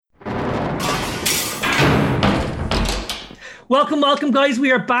Welcome, guys. We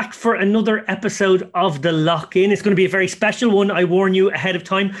are back for another episode of The Lock-In. It's going to be a very special one. I warn you ahead of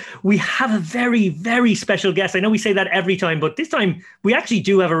time. We have a very, very special guest. I know we say that every time, but this time we actually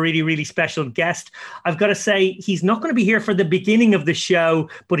do have a really, really special guest. I've got to say, he's not going to be here for the beginning of the show,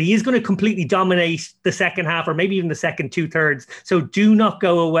 but he is going to completely dominate the second half, or maybe even the second 2/3. So do not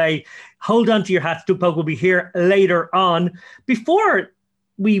go away. Hold on to your hats. Doug Polk will be here later on. Before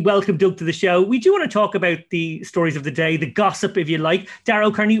we welcome Doug to the show, we do want to talk about the stories of the day, the gossip, if you like.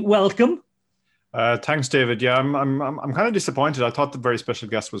 Darragh Kearney, welcome. Thanks, David. Yeah, I'm kind of disappointed. I thought the very special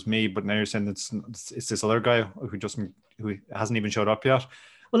guest was me, but now you're saying it's this other guy who hasn't even showed up yet.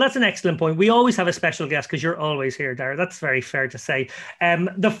 Well, that's an excellent point. We always have a special guest because you're always here, Darragh. That's very fair to say.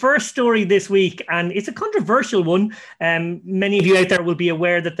 The first story this week, and it's a controversial one. Many of you out there will be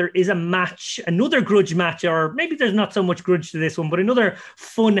aware that there is a match, another grudge match, or maybe there's not so much grudge to this one, but another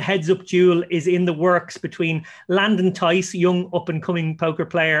fun heads-up duel is in the works between Landon Tice, young up-and-coming poker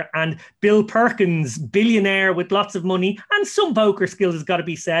player, and Bill Perkins, billionaire with lots of money and some poker skills, has got to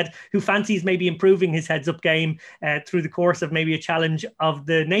be said, who fancies maybe improving his heads-up game through the course of maybe a challenge of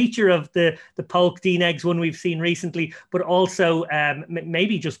the nature of the Polk D-Negs one we've seen recently, but also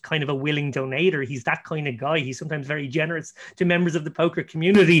maybe just kind of a willing donator. He's that kind of guy. He's sometimes very generous to members of the poker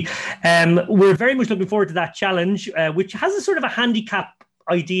community. We're very much looking forward to that challenge, which has a sort of a handicap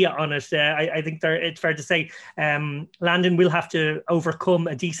idea on it. I think it's fair to say Landon will have to overcome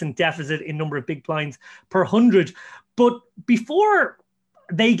a decent deficit in number of big blinds per 100. But before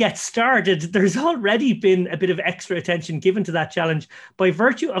they get started, there's already been a bit of extra attention given to that challenge by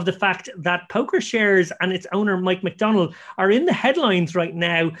virtue of the fact that PokerShares and its owner, Mike McDonald, are in the headlines right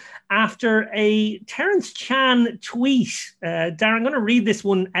now after a Terence Chan tweet. Darragh, I'm going to read this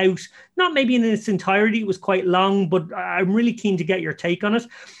one out, not maybe in its entirety. It was quite long, but I'm really keen to get your take on it.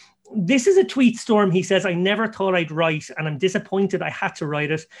 This is a tweet storm. He says, "I never thought I'd write, and I'm disappointed I had to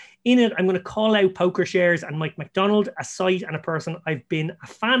write it. In it, I'm going to call out PokerShares and Mike McDonald, a site and a person I've been a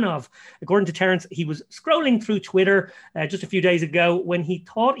fan of." According to Terence, he was scrolling through Twitter just a few days ago when he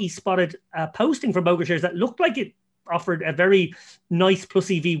thought he spotted a posting from PokerShares that looked like it offered a very nice plus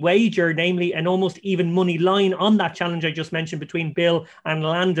EV wager, namely an almost even money line on that challenge I just mentioned between Bill and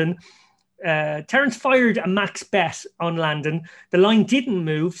Landon. Terence fired a max bet on Landon. The line didn't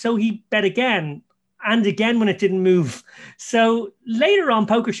move, so he bet again and again when it didn't move. So later on,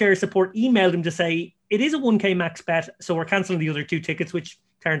 PokerShares support emailed him to say, it is a 1K max bet, so we're cancelling the other 2 tickets, which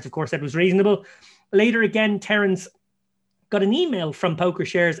Terence, of course, said was reasonable. Later again, Terence got an email from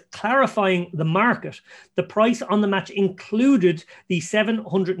PokerShares clarifying the market. The price on the match included the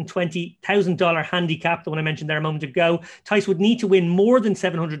 $720,000 handicap, the one I mentioned there a moment ago. Tice would need to win more than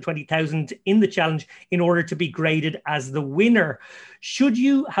 $720,000 in the challenge in order to be graded as the winner. Should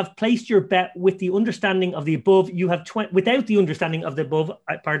you have placed your bet with the understanding of the above, you have without the understanding of the above,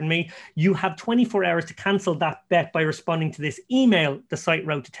 you have 24 hours to cancel that bet by responding to this email, the site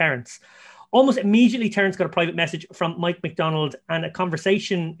wrote to Terence. Almost immediately, Terence got a private message from Mike McDonald and a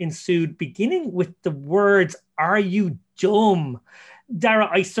conversation ensued beginning with the words, "Are you dumb?" Darragh,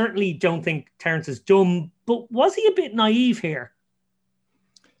 I certainly don't think Terence is dumb, but was he a bit naive here?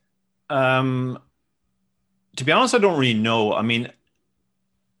 To be honest, I don't really know. I mean,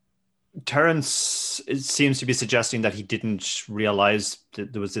 Terence seems to be suggesting that he didn't realize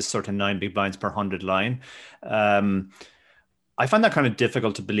that there was this sort of 9 big blinds per 100 line. I find that kind of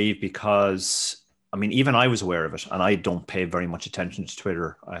difficult to believe because, I mean, even I was aware of it, and I don't pay very much attention to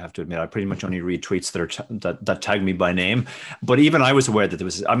Twitter. I have to admit, I pretty much only read tweets that tag me by name. But even I was aware that there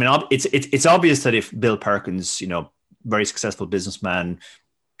was. I mean, it's obvious that if Bill Perkins, very successful businessman,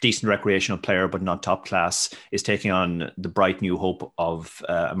 decent recreational player, but not top class, is taking on the bright new hope of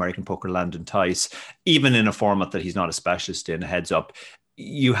American poker, Landon Tice, even in a format that he's not a specialist in, heads up,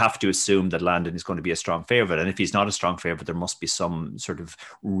 you have to assume that Landon is going to be a strong favorite. And if he's not a strong favorite, there must be some sort of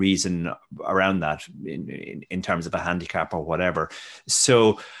reason around that in terms of a handicap or whatever.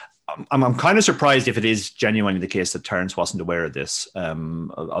 So I'm kind of surprised if it is genuinely the case that Terence wasn't aware of this,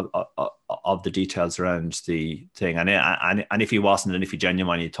 of the details around the thing. And if he wasn't, and if he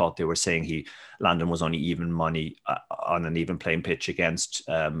genuinely thought they were saying Landon was only even money on an even playing pitch against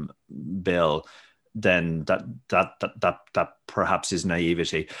Bill, then that perhaps is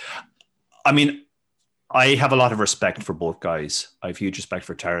naivety. I mean, I have a lot of respect for both guys. I have huge respect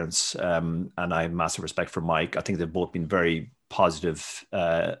for Terence, and I have massive respect for Mike. I think they've both been very positive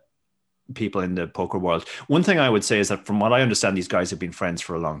people in the poker world. One thing I would say is that from what I understand, these guys have been friends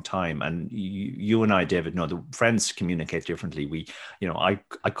for a long time. And you and I, David, know the friends communicate differently. I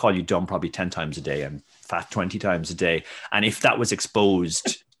call you dumb probably 10 times a day and fat 20 times a day. And if that was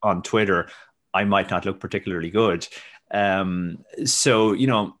exposed on Twitter, I might not look particularly good. So,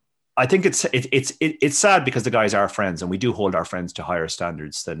 I think it's sad because the guys are friends, and we do hold our friends to higher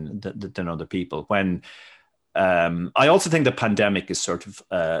standards than other people. When I also think the pandemic is sort of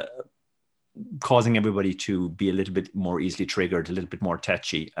causing everybody to be a little bit more easily triggered, a little bit more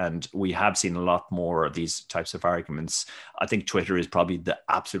tetchy. And we have seen a lot more of these types of arguments. I think Twitter is probably the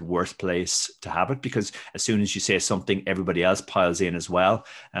absolute worst place to have it, because as soon as you say something, everybody else piles in as well.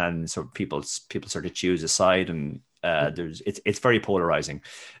 And so people sort of choose a side, and it's very polarizing.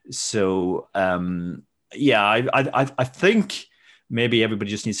 So I think maybe everybody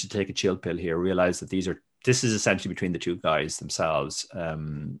just needs to take a chill pill here, realize that this is essentially between the two guys themselves,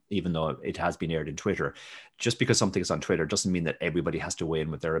 even though it has been aired in Twitter. Just because something is on Twitter doesn't mean that everybody has to weigh in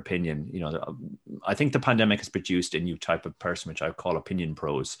with their opinion. I think the pandemic has produced a new type of person, which I call opinion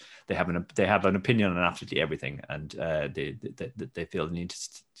pros. They have an opinion on absolutely everything, and they feel the need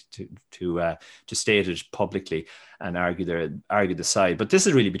to state it publicly and argue the side. But this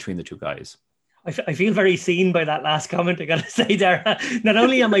is really between the two guys. I feel very seen by that last comment, I gotta say, Dara. Not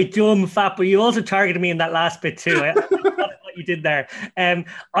only am I dumb, fat, but you also targeted me in that last bit too. I what you did there.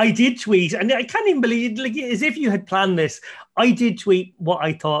 I did tweet, and I can't even believe, like, as if you had planned this. I did tweet what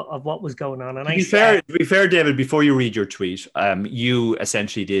I thought of what was going on. And to be fair, David, before you read your tweet, you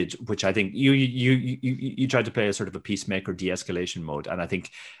essentially did, which I think you tried to play a sort of a peacemaker de-escalation mode, and I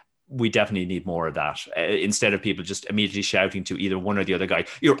think we definitely need more of that. Instead of people just immediately shouting to either one or the other guy,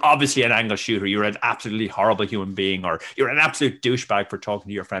 "You're obviously an angle shooter. You're an absolutely horrible human being," or "You're an absolute douchebag for talking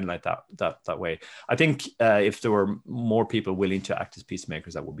to your friend like that way." I think if there were more people willing to act as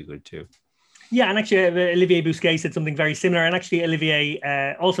peacemakers, that would be good too. Yeah, and actually, Olivier Bousquet said something very similar. And actually,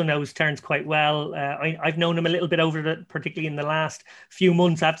 Olivier also knows Terence quite well. I've known him a little bit particularly in the last few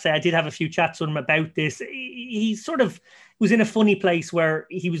months. I have to say, I did have a few chats with him about this. He sort of was in a funny place where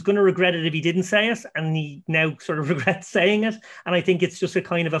he was going to regret it if he didn't say it, and he now sort of regrets saying it. And I think it's just a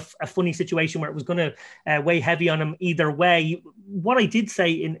kind of a funny situation where it was going to weigh heavy on him either way. What I did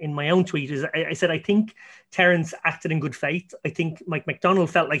say in my own tweet is I said, I think Terence acted in good faith. I think Mike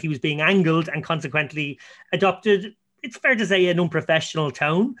McDonald felt like he was being angled and consequently adopted, it's fair to say, an unprofessional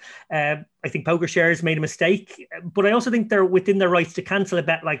tone. I think PokerShares made a mistake, but I also think they're within their rights to cancel a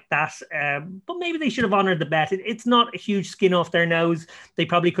bet like that. But maybe they should have honored the bet. It's not a huge skin off their nose. They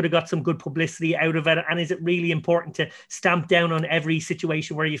probably could have got some good publicity out of it. And is it really important to stamp down on every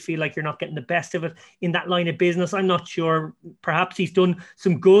situation where you feel like you're not getting the best of it in that line of business? I'm not sure. Perhaps he's done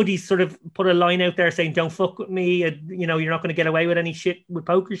some good. He's sort of put a line out there saying, "Don't fuck with me. You're not going to get away with any shit with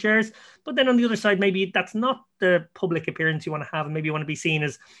PokerShares." But then on the other side, maybe that's not the public appearance you want to have. And maybe you want to be seen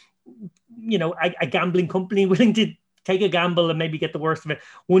as, a gambling company willing to take a gamble and maybe get the worst of it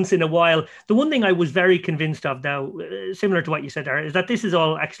once in a while. The one thing I was very convinced of, though, similar to what you said there, is that this is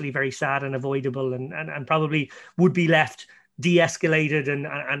all actually very sad and avoidable, and probably would be left de-escalated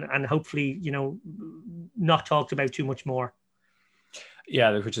and hopefully, not talked about too much more.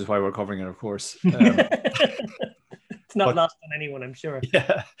 Yeah, which is why we're covering it, of course. It's not lost on anyone, I'm sure.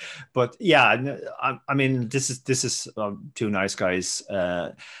 Yeah, but yeah, I mean, this is two nice guys.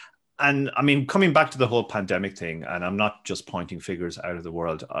 And I mean, coming back to the whole pandemic thing, and I'm not just pointing figures out of the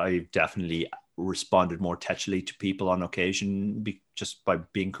world, I definitely responded more tetchily to people on occasion, just by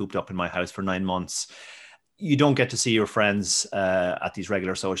being cooped up in my house for 9 months. You don't get to see your friends at these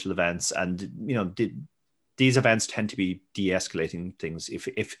regular social events, and these events tend to be de-escalating things.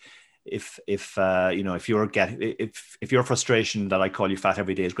 If your frustration that I call you fat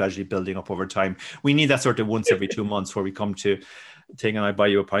every day is gradually building up over time, we need that sort of once every 2 months where we come to thing and I buy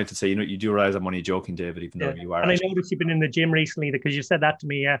you a pint and say, you do realize I'm only joking, David, even though you are. And I noticed you've been in the gym recently, because you said that to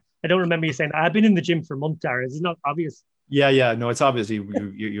me. I don't remember you saying, "I've been in the gym for a month, Dara." Is it not obvious? Yeah. No, it's obvious. You're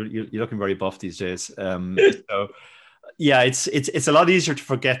looking very buff these days. So yeah, it's a lot easier to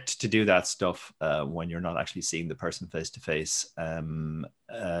forget to do that stuff when you're not actually seeing the person face to face. And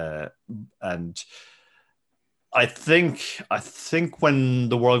I think when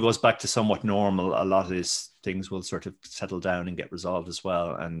the world goes back to somewhat normal, a lot of these things will sort of settle down and get resolved as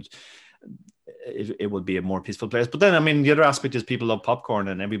well, and it will be a more peaceful place. But then, I mean, the other aspect is people love popcorn,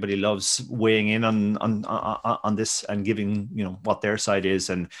 and everybody loves weighing in on this and giving what their side is,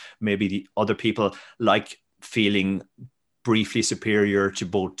 and maybe the other people like feeling briefly superior to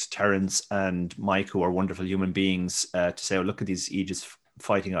both Terence and Mike, who are wonderful human beings, to say, "Oh, look at these Aegis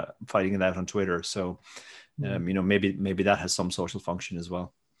fighting it out on Twitter." So. Maybe that has some social function as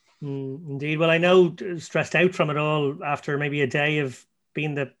well. Indeed. Well, I know, stressed out from it all after maybe a day of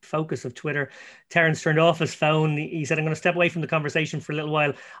being the focus of Twitter. Terence turned off his phone. He said, I'm going to step away from the conversation for a little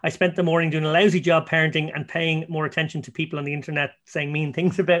while. I spent the morning doing a lousy job parenting and paying more attention to people on the internet saying mean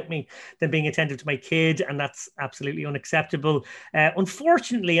things about me than being attentive to my kid. And that's absolutely unacceptable.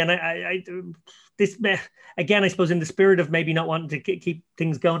 Unfortunately, and this, again, I suppose in the spirit of maybe not wanting to keep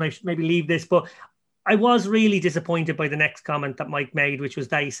things going, I should maybe leave this, but I was really disappointed by the next comment that Mike made, which was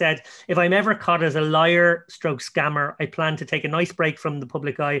that he said, if I'm ever caught as a liar stroke scammer, I plan to take a nice break from the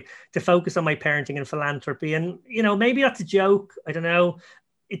public eye to focus on my parenting and philanthropy. And, you know, maybe that's a joke. I don't know.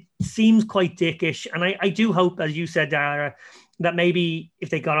 It seems quite dickish. And I do hope, as you said, Dara, that maybe if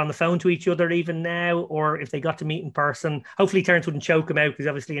they got on the phone to each other even now, or if they got to meet in person, hopefully Terence wouldn't choke him out because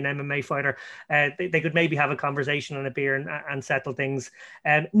obviously an MMA fighter, they could maybe have a conversation and a beer and settle things.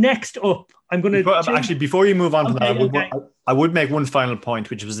 Next up, I'm going to... Actually, before you move on from that, I would make one final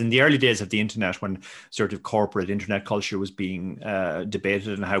point, which was in the early days of the internet when sort of corporate internet culture was being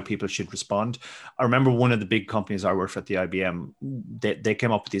debated and how people should respond. I remember one of the big companies I worked for at the IBM, they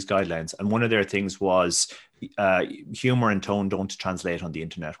came up with these guidelines. And one of their things was humor and tone don't translate on the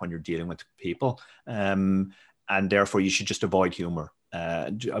internet when you're dealing with people. And therefore you should just avoid humor,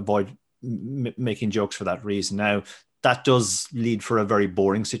 avoid making jokes for that reason. Now, that does lead for a very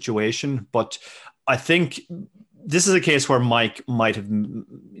boring situation, but I think this is a case where Mike might have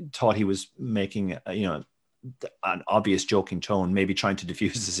thought he was making, an obvious joking tone, maybe trying to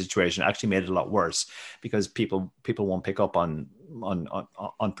diffuse the situation. Actually made it a lot worse because people won't pick up on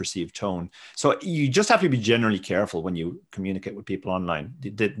perceived tone. So you just have to be generally careful when you communicate with people online.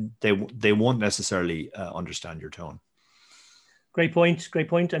 They won't necessarily understand your tone. Great point. Great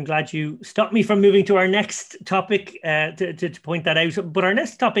point. I'm glad you stopped me from moving to our next topic to point that out. But our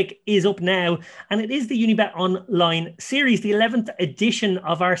next topic is up now, and it is the Unibet Online Series, the 11th edition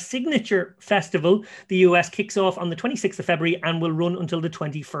of our signature festival. The US kicks off on the 26th of February and will run until the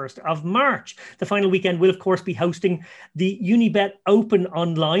 21st of March. The final weekend will, of course, be hosting the Unibet Open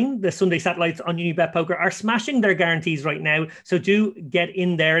Online. The Sunday satellites on Unibet Poker are smashing their guarantees right now, so do get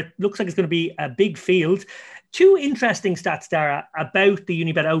in there. It looks like it's going to be a big field. Two interesting stats, Dara, about the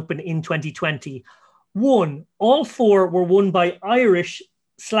Unibet Open in 2020. One, all four were won by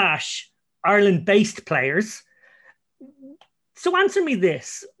Irish/Ireland-based players. So answer me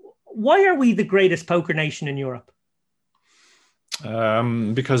this. Why are we the greatest poker nation in Europe?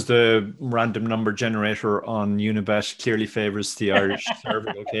 Because the random number generator on Unibet clearly favors the Irish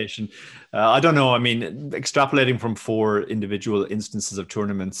server location. I don't know. I mean, extrapolating from four individual instances of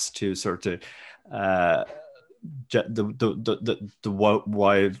tournaments to sort of... the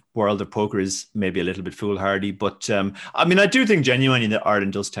wide world of poker is maybe a little bit foolhardy, but I mean, I do think genuinely that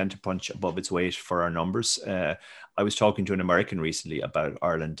Ireland does tend to punch above its weight for our numbers. I was talking to an American recently about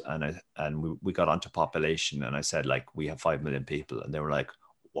Ireland, and we got onto population, and I said, like, we have 5 million people, and they were like,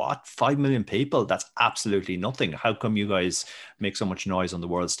 what, 5 million people? That's absolutely nothing. How come you guys make so much noise on the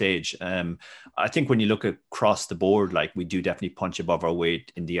world stage? I think when you look across the board, like, we do definitely punch above our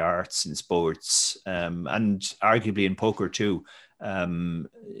weight in the arts, in sports, and arguably in poker too. In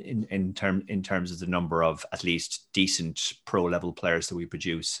terms of the number of at least decent pro level players that we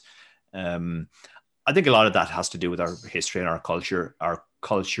produce. I think a lot of that has to do with our history and our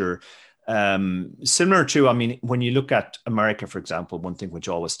culture. Similar to, I mean, when you look at America, for example, one thing which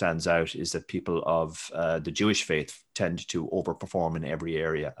always stands out is that people of the Jewish faith tend to overperform in every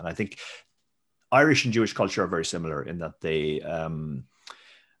area. And I think Irish and Jewish culture are very similar in that they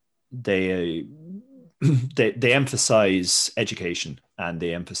emphasize education and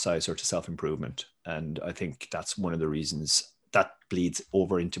they emphasize sort of self-improvement. And I think that's one of the reasons that bleeds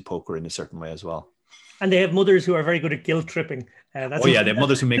over into poker in a certain way as well. And they have mothers who are very good at guilt tripping. They have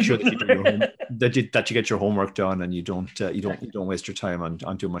mothers who make sure that you do your that you get your homework done and you don't waste your time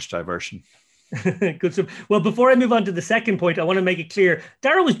on too much diversion. Good stuff. Well, before I move on to the second point, I want to make it clear.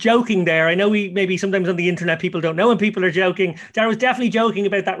 Dara was joking there. I know we maybe sometimes on the internet people don't know when people are joking. Dara was definitely joking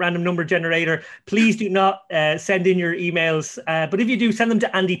about that random number generator. Please do not send in your emails. But if you do, send them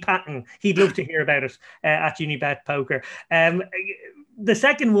to Andy Patton. He'd love to hear about it at Unibet Poker. The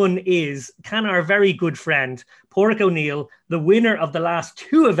second one is, can our very good friend, Porrick O'Neill, the winner of the last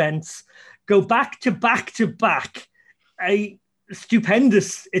two events, go back to back to back? A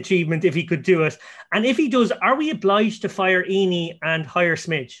stupendous achievement if he could do it. And if he does, are we obliged to fire Eni and hire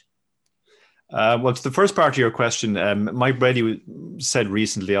Smidge? Well, to the first part of your question, Mike Brady said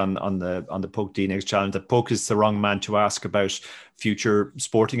recently on the Polk DNX challenge that Polk is the wrong man to ask about future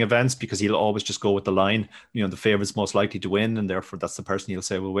sporting events because he'll always just go with the line. You know, the favourite's most likely to win, and therefore that's the person he'll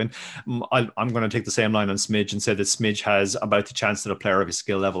say will win. I'm going to take the same line on Smidge and say that Smidge has about the chance that a player of his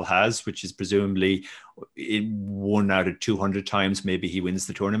skill level has, which is presumably in 1 out of 200 times, maybe he wins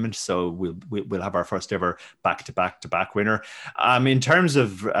the tournament. So we'll have our first ever back-to-back winner. In terms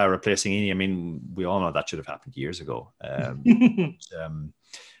of replacing Eni, I mean, we all know that should have happened years ago.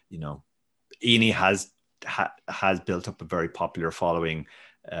 Eni has built up a very popular following.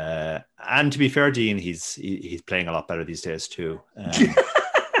 And to be fair to Ian, he's playing a lot better these days too.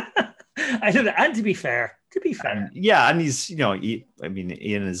 I don't know. And to be fair. And he's,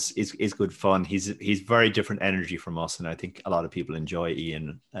 Ian is good fun. He's very different energy from us, and I think a lot of people enjoy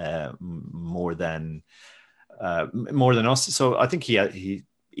Ian more than us. So I think Ian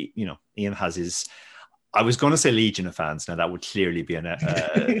has his. I was going to say legion of fans. Now that would clearly be an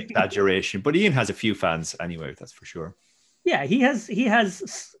exaggeration, but Ian has a few fans anyway. That's for sure. Yeah, he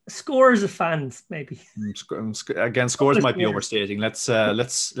has scores of fans, maybe. Again, scores might be overstating. Let's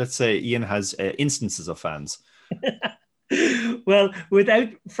say Ian has instances of fans. Well, without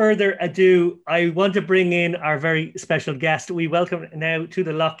further ado, I want to bring in our very special guest. We welcome now to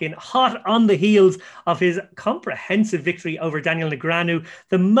the lock-in, hot on the heels of his comprehensive victory over Daniel Negreanu,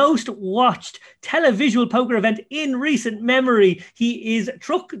 the most watched televisual poker event in recent memory. He is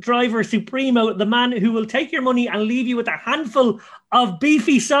truck driver supremo, the man who will take your money and leave you with a handful of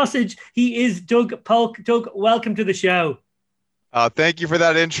beefy sausage. He is Doug Polk. Doug, welcome to the show. Thank you for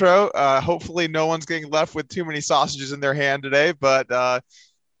that intro. Hopefully no one's getting left with too many sausages in their hand today, but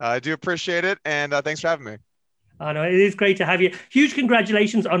I do appreciate it. And thanks for having me. Oh, no, it is great to have you. Huge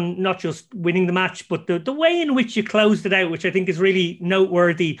congratulations on not just winning the match, but the way in which you closed it out, which I think is really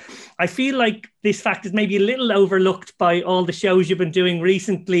noteworthy. I feel like this fact is maybe a little overlooked by all the shows you've been doing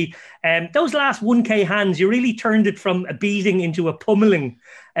recently. Those last 1K hands, you really turned it from a beating into a pummeling.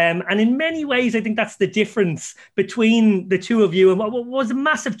 And in many ways, I think that's the difference between the two of you. And what was a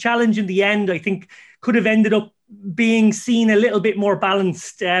massive challenge in the end, I think could have ended up being seen a little bit more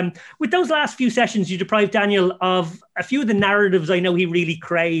balanced. With those last few sessions, you deprived Daniel of a few of the narratives I know he really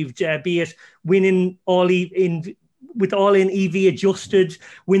craved, be it winning with all-in EV adjusted,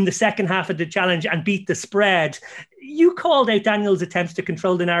 win the second half of the challenge and beat the spread. You called out Daniel's attempts to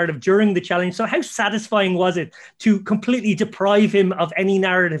control the narrative during the challenge. So how satisfying was it to completely deprive him of any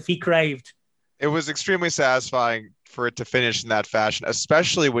narrative he craved? It was extremely satisfying for it to finish in that fashion,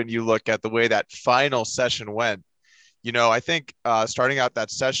 especially when you look at the way that final session went. I think starting out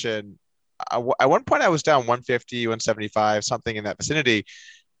that session, at one point I was down 150, 175, something in that vicinity.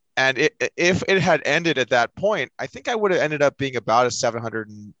 And if it had ended at that point, I think I would have ended up being about a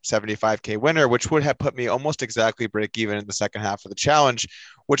 775K winner, which would have put me almost exactly break even in the second half of the challenge,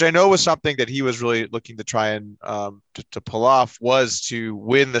 which I know was something that he was really looking to try and to pull off, was to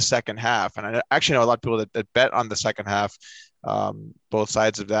win the second half. And I actually know a lot of people that bet on the second half, both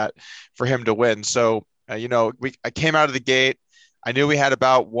sides of that, for him to win. So, I came out of the gate. I knew we had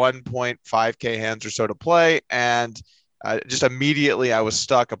about 1.5K hands or so to play. And just immediately I was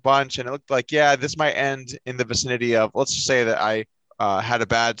stuck a bunch, and it looked like, this might end in the vicinity of, let's just say that I had a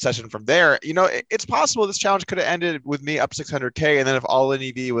bad session from there. It's possible this challenge could have ended with me up 600K. And then if all in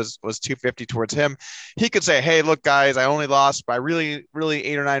EV was 250 towards him, he could say, hey, look, guys, I only lost by really, really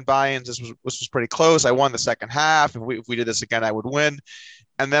 8 or 9 buy-ins. This was pretty close. I won the second half. If we did this again, I would win.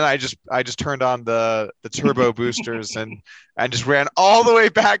 And then I just turned on the turbo boosters and just ran all the way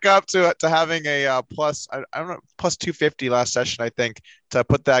back up to having a plus, I don't know, plus 250 last session, I think, to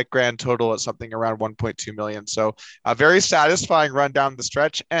put that grand total at something around 1.2 million. So a very satisfying run down the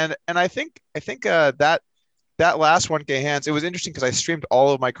stretch. And I think that last 1K hands, it was interesting because I streamed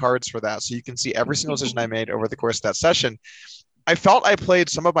all of my cards for that. So you can see every single decision I made over the course of that session. I felt I played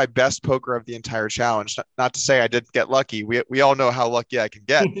some of my best poker of the entire challenge. Not to say I didn't get lucky. We all know how lucky I can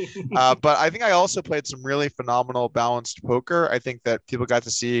get. But I think I also played some really phenomenal balanced poker. I think that people got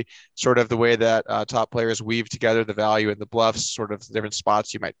to see sort of the way that top players weave together the value and the bluffs, sort of the different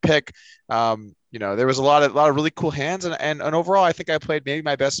spots you might pick. There was a lot of really cool hands. And overall, I think I played maybe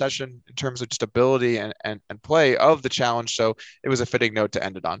my best session in terms of just ability and play of the challenge. So it was a fitting note to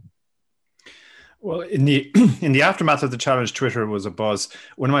end it on. Well, in the aftermath of the challenge, Twitter was abuzz.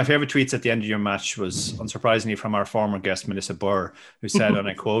 One of my favorite tweets at the end of your match was, unsurprisingly, from our former guest, Melissa Burr, who said, and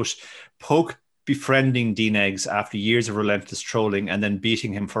I quote, "Polk befriending D-Negs after years of relentless trolling and then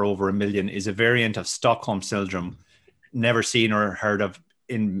beating him for over $1 million is a variant of Stockholm Syndrome, never seen or heard of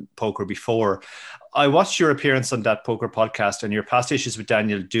in poker before." I watched your appearance on that poker podcast, and your past issues with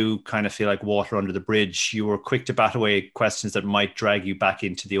Daniel do kind of feel like water under the bridge. You were quick to bat away questions that might drag you back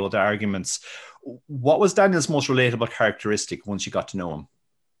into the old arguments. What was Daniel's most relatable characteristic once you got to know him?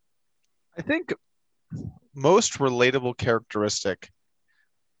 I think most relatable characteristic.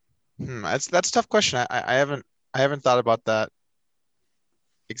 That's a tough question. I haven't thought about that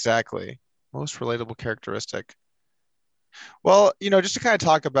exactly. Most relatable characteristic. Well, just to kind of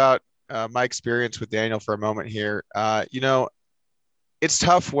talk about my experience with Daniel for a moment here. It's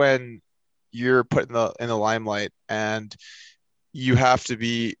tough when you're put in the limelight, and you have to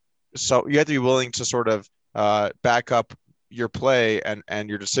be willing to sort of back up your play and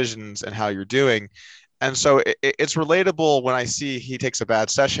your decisions and how you're doing. And so it's relatable when I see he takes a bad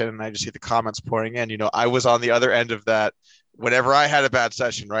session and I just see the comments pouring in. I was on the other end of that whenever I had a bad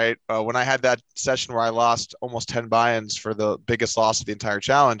session, right? When I had that session where I lost almost 10 buy-ins for the biggest loss of the entire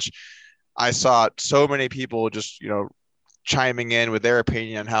challenge, I saw so many people just, chiming in with their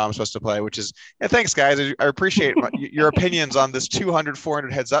opinion on how I'm supposed to play, which is, yeah, thanks guys. I appreciate your opinions on this 200,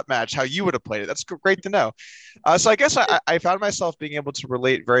 400 heads up match, how you would have played it. That's great to know. So I guess I found myself being able to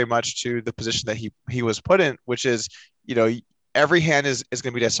relate very much to the position that he was put in, which is, every hand is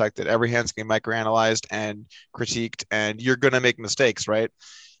going to be dissected. Every hand's going to be microanalyzed and critiqued, and you're going to make mistakes, right?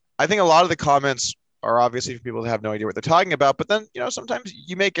 I think a lot of the comments are obviously for people that have no idea what they're talking about, but then, sometimes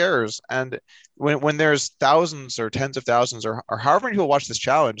you make errors. And when there's thousands or tens of thousands or however many people watch this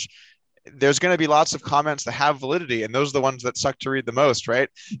challenge, there's going to be lots of comments that have validity, and those are the ones that suck to read the most, right?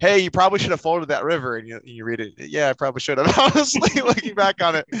 Hey, you probably should have folded that river, and you read it. Yeah, I probably should have, honestly, looking back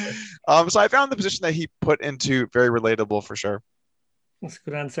on it. So I found the position that he put into very relatable for sure. That's a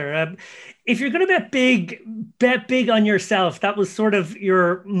good answer. If you're going to bet big on yourself. That was sort of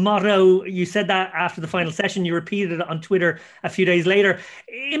your motto. You said that after the final session. You repeated it on Twitter a few days later.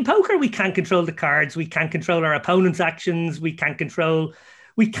 In poker, we can't control the cards. We can't control our opponent's actions. We can control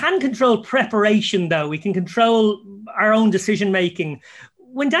preparation, though. We can control our own decision-making.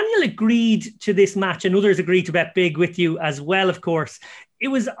 When Daniel agreed to this match, and others agreed to bet big with you as well, of course, it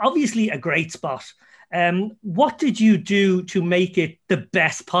was obviously a great spot. What did you do to make it the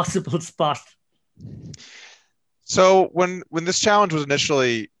best possible spot? So when this challenge was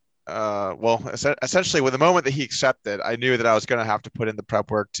initially, essentially with the moment that he accepted, I knew that I was going to have to put in the prep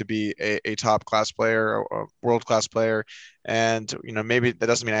work to be a top class player, a world class player. And, maybe that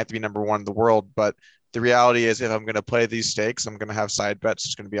doesn't mean I have to be number one in the world, but the reality is if I'm going to play these stakes, I'm going to have side bets.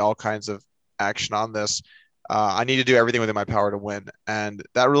 There's going to be all kinds of action on this. I need to do everything within my power to win. And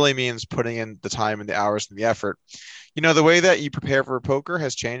that really means putting in the time and the hours and the effort. The way that you prepare for poker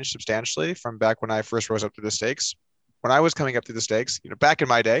has changed substantially from back when I first rose up to the stakes. When I was coming up to the stakes, back in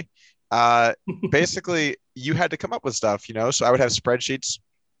my day, basically you had to come up with stuff, so I would have spreadsheets,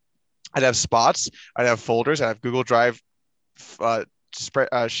 I'd have spots, I'd have folders, I'd have Google Drive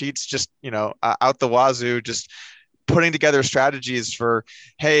sheets, just, out the wazoo, just putting together strategies for,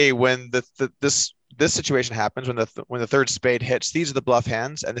 hey, when this situation happens, when the third spade hits, these are the bluff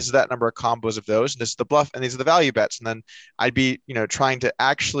hands, and this is that number of combos of those, and this is the bluff, and these are the value bets. And then I'd be, trying to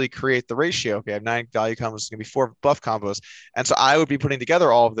actually create the ratio. Okay, I have 9 value combos, it's gonna be 4 bluff combos, and so I would be putting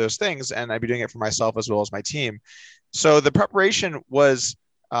together all of those things, and I'd be doing it for myself as well as my team. So the preparation was,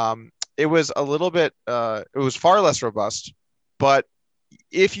 it was a little bit, it was far less robust, but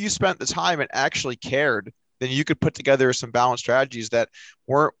if you spent the time and actually cared, then you could put together some balanced strategies that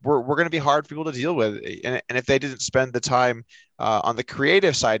were going to be hard for people to deal with. And if they didn't spend the time on the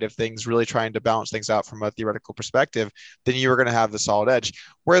creative side of things, really trying to balance things out from a theoretical perspective, then you were going to have the solid edge.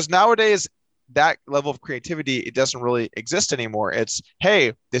 Whereas nowadays, that level of creativity, it doesn't really exist anymore. It's,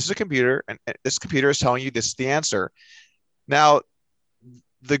 hey, this is a computer, and this computer is telling you this is the answer. Now,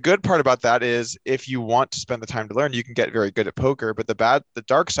 the good part about that is if you want to spend the time to learn, you can get very good at poker. But the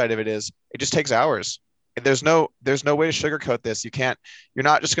dark side of it is it just takes hours. There's no way to sugarcoat this. You're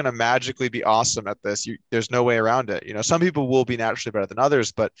not just going to magically be awesome at this. There's no way around it. Some people will be naturally better than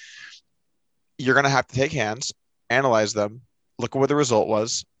others, but you're going to have to take hands, analyze them, look at what the result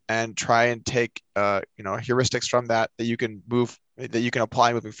was, and try and take heuristics from that you can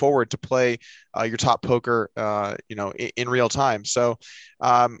apply moving forward to play your top poker in real time. So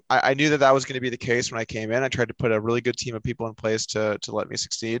I knew that was going to be the case when I came in. I tried to put a really good team of people in place to let me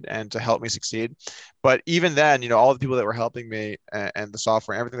succeed and to help me succeed. But even then, all the people that were helping me and the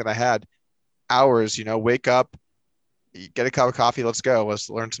software and everything that I had, hours, wake up, get a cup of coffee, let's go, let's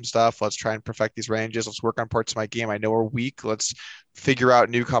learn some stuff, let's try and perfect these ranges, let's work on parts of my game I know are weak, let's figure out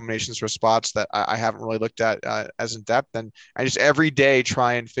new combinations for spots that I haven't really looked at as in depth. And I just every day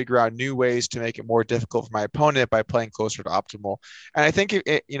try and figure out new ways to make it more difficult for my opponent by playing closer to optimal. And I think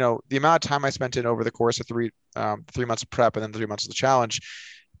the amount of time I spent in over the course of 3 months of prep and then 3 months of the challenge,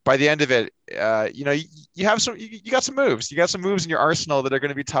 by the end of it, you got some moves. You got some moves in your arsenal that are going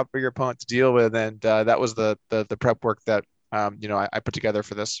to be tough for your opponent to deal with, and that was the prep work that I put together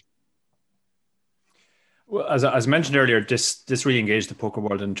for this. Well, as mentioned earlier, this really engaged the poker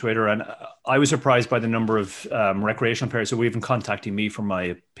world on Twitter, and I was surprised by the number of recreational players who were even contacting me for my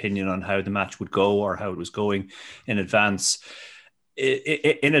opinion on how the match would go or how it was going in advance.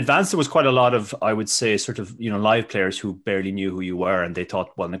 In advance, there was quite a lot of, I would say, sort of, live players who barely knew who you were, and they thought,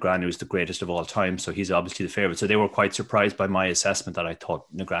 well, Negreanu is the greatest of all time, so he's obviously the favorite. So they were quite surprised by my assessment that I thought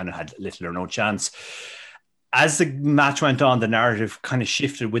Negreanu had little or no chance. As the match went on, the narrative kind of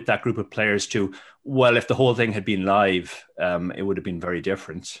shifted with that group of players to, well, if the whole thing had been live, it would have been very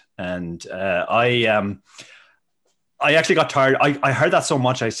different. And I actually got tired. I heard that so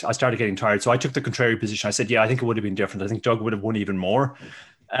much, I started getting tired. So I took the contrary position. I said, yeah, I think it would have been different. I think Doug would have won even more.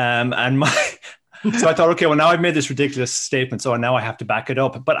 So I thought, okay, well, now I've made this ridiculous statement, so now I have to back it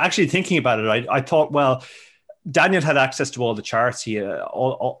up. But actually thinking about it, I thought, well, Daniel had access to all the charts,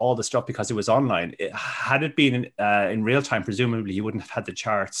 all the stuff, because it was online. Had it been in real time, presumably he wouldn't have had the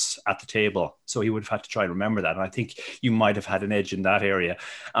charts at the table, so he would have had to try and remember that. And I think you might have had an edge in that area.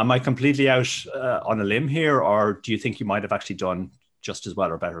 Am I completely out on a limb here, or do you think you might have actually done just as well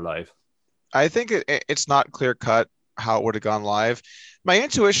or better live? I think it's not clear cut how it would have gone live. My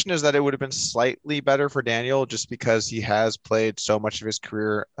intuition is that it would have been slightly better for Daniel, just because he has played so much of his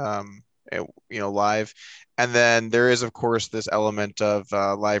career, live. And then there is, of course, this element of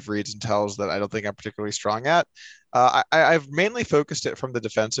live reads and tells that I don't think I'm particularly strong at. I've mainly focused it from the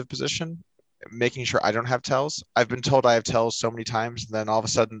defensive position, making sure I don't have tells. I've been told I have tells so many times, and then all of a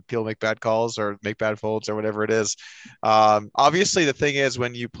sudden people make bad calls or make bad folds or whatever it is. Obviously, the thing is,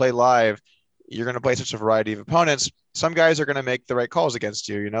 when you play live, you're going to play such a variety of opponents. Some guys are going to make the right calls against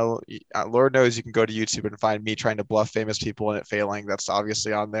you. Lord knows you can go to YouTube and find me trying to bluff famous people and it failing. That's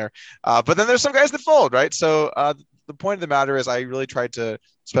obviously on there. But then there's some guys that fold, right? So the point of the matter is, I really tried to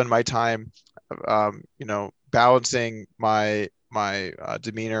spend my time, balancing my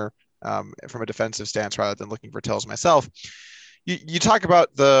demeanor from a defensive stance rather than looking for tells myself. You talk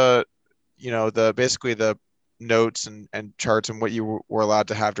about basically the notes and charts and what you were allowed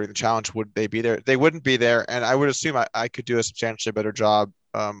to have during the challenge. Would they be there? They wouldn't be there, and I would assume I could do a substantially better job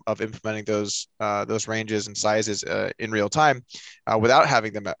of implementing those ranges and sizes in real time without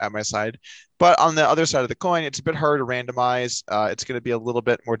having them at my side. But on the other side of the coin, it's a bit hard to randomize. It's going to be a little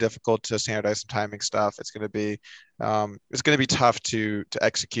bit more difficult to standardize some timing stuff. It's going to be tough to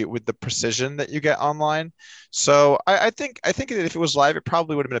execute with the precision that you get online. So I think that if it was live, it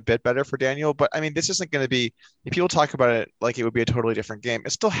probably would have been a bit better for Daniel. But I mean, this isn't going to be, if people talk about it like it would be a totally different game,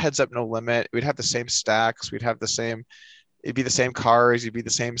 it's still heads up, no limit. We'd have the same stacks. It'd be the same cars. It'd be the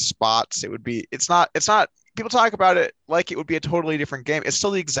same spots. It's not, people talk about it like it would be a totally different game. It's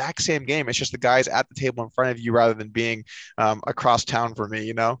still the exact same game. It's just the guys at the table in front of you rather than being across town for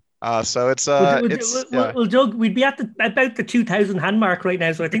me, So it's well, Doug, we'd be at about the 2,000 hand mark right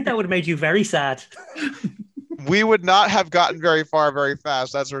now. So I think that would have made you very sad. We would not have gotten very far very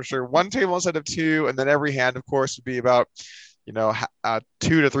fast. That's for sure. One table instead of two. And then every hand, of course, would be about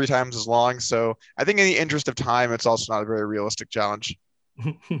 2 to 3 times as long. So I think in the interest of time, it's also not a very realistic challenge.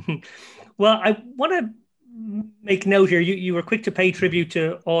 Well, I want to make note here. You were quick to pay tribute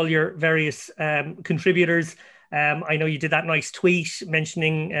to all your various contributors. I know you did that nice tweet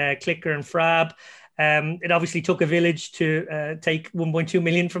mentioning Clicker and Frab. It obviously took a village to take 1.2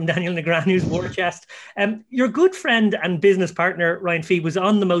 million from Daniel Negreanu's war chest. Your good friend and business partner, Ryan Fee, was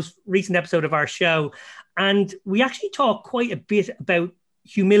on the most recent episode of our show. And we actually talked quite a bit about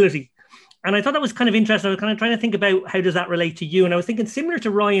humility. And I thought that was kind of interesting. I was kind of trying to think about how does that relate to you. And I was thinking, similar to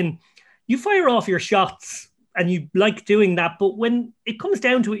Ryan, you fire off your shots and you like doing that. But when it comes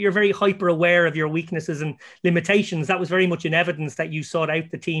down to it, you're very hyper aware of your weaknesses and limitations. That was very much in evidence that you sought out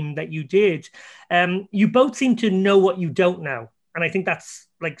the team that you did. You both seem to know what you don't know. And I think that's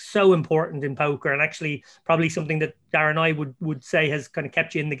like so important in poker, and actually probably something that Darren and I would say has kind of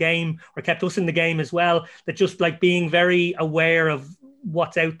kept you in the game, or kept us in the game as well, that just like being very aware of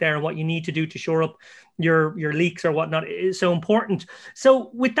what's out there and what you need to do to shore up your leaks or whatnot is so important.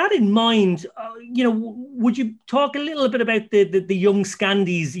 So with that in mind, would you talk a little bit about the young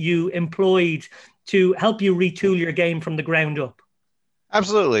Scandies you employed to help you retool your game from the ground up?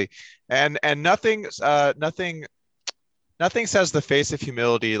 Absolutely. And nothing says the face of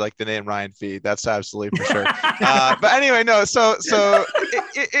humility like the name Ryan Fee. That's absolutely for sure. But anyway, no. So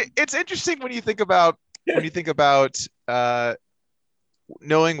it's interesting when you think about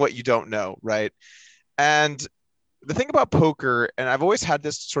knowing what you don't know, right? And the thing about poker, and I've always had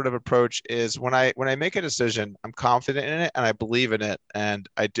this sort of approach, is when I make a decision, I'm confident in it and I believe in it, and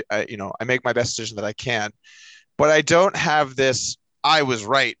I make my best decision that I can. But I don't have this "I was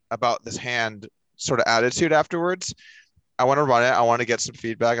right about this hand" sort of attitude afterwards. I want to run it. I want to get some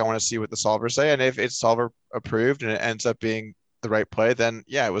feedback. I want to see what the solvers say. And if it's solver approved and it ends up being the right play, then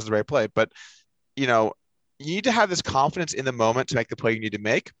yeah, it was the right play. But, you know, you need to have this confidence in the moment to make the play you need to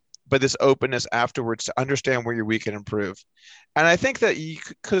make, but this openness afterwards to understand where you're weak and improve. And I think that you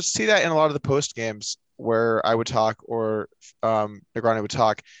could see that in a lot of the post games where I would talk or Negroni would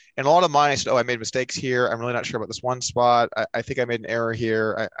talk. And a lot of mine, I said, oh, I made mistakes here. I'm really not sure about this one spot. I think I made an error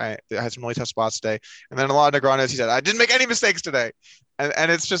here. I had some really tough spots today. And then a lot of Negroni's, he said, I didn't make any mistakes today.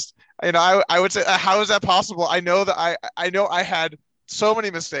 And it's just, you know, I would say, how is that possible? I know that I know I had so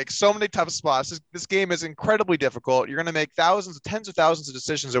many mistakes, so many tough spots. This game is incredibly difficult. You're going to make tens of thousands of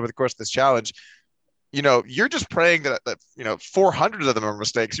decisions over the course of this challenge. You know, you're just praying that 400 of them are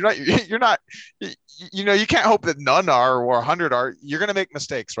mistakes. You're not, you know, you can't hope that none are or 100 are. You're going to make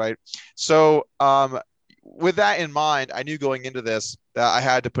mistakes, right? So, with that in mind, I knew going into this that I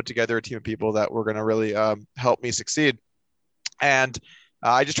had to put together a team of people that were going to really help me succeed. And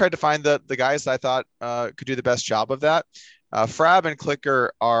I just tried to find the guys that I thought could do the best job of that. Frab and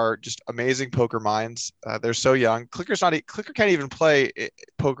Clicker are just amazing poker minds. They're so young. Clicker can't even play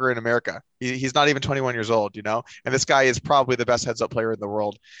poker in America. He's not even 21 years old, you know. And this guy is probably the best heads-up player in the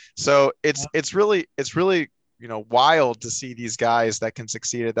world. So it's really you know, wild to see these guys that can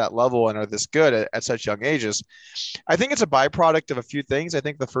succeed at that level and are this good at such young ages. I think it's a byproduct of a few things. I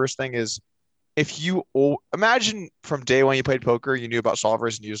think the first thing is if you imagine from day one you played poker, you knew about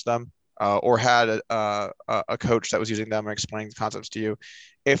solvers and used them. Or had a coach that was using them and explaining the concepts to you.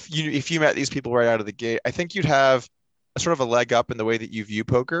 If you met these people right out of the gate, I think you'd have a sort of a leg up in the way that you view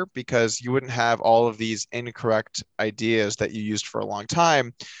poker because you wouldn't have all of these incorrect ideas that you used for a long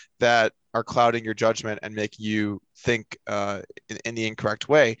time that are clouding your judgment and make you think in the incorrect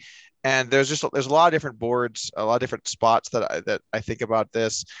way. And there's a lot of different boards, a lot of different spots that I think about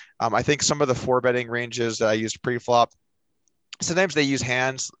this. I think some of the 4-betting ranges that I used pre-flop, sometimes they use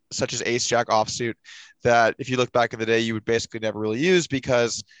hands such as ace jack offsuit that if you look back in the day you would basically never really use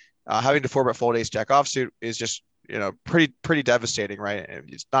because having to 4-bet fold ace jack offsuit is just, you know, pretty devastating, right?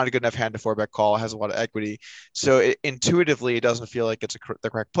 It's not a good enough hand to 4-bet call. It has a lot of equity, so intuitively it doesn't feel like it's the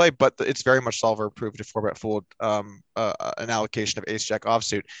correct play, but it's very much solver approved to 4-bet fold an allocation of ace jack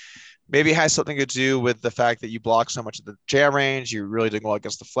offsuit. Maybe it has something to do with the fact that you block so much of the jam range. You're really doing well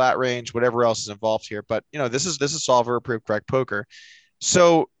against the flat range, whatever else is involved here. But, you know, this is solver approved correct poker.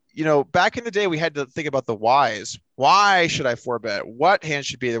 So, you know, back in the day, we had to think about the whys. Why should I 4-bet? What hand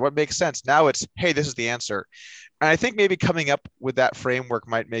should be there? What makes sense? Now it's, hey, this is the answer. And I think maybe coming up with that framework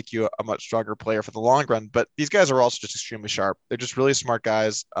might make you a much stronger player for the long run. But these guys are also just extremely sharp. They're just really smart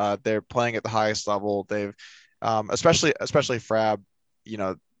guys. They're playing at the highest level. They've, especially Frab, you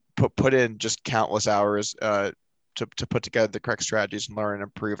know, put in just countless hours to put together the correct strategies and learn and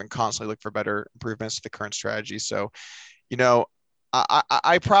improve and constantly look for better improvements to the current strategy. So, you know,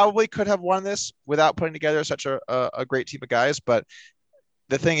 I probably could have won this without putting together such a great team of guys. But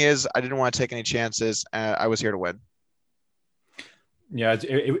the thing is, I didn't want to take any chances. I was here to win. Yeah,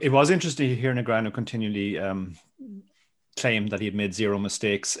 it was interesting to hear Negreanu continually claim that he had made zero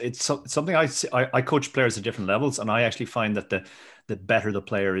mistakes. It's something I coach players at different levels, and I actually find that the better the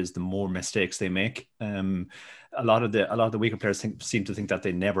player is, the more mistakes they make. A lot of the weaker players seem to think that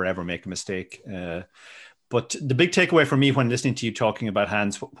they never ever make a mistake. But the big takeaway for me when listening to you talking about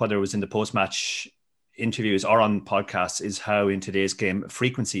hands, whether it was in the post-match interviews or on podcasts, is how in today's game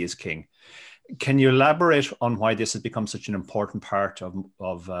frequency is king. Can you elaborate on why this has become such an important part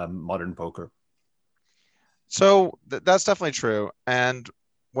of modern poker? So that's definitely true. And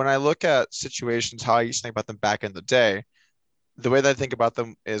when I look at situations, how I used to think about them back in the day, the way that I think about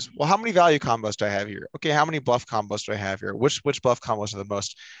them is, well, how many value combos do I have here? Okay, how many bluff combos do I have here? Which bluff combos are the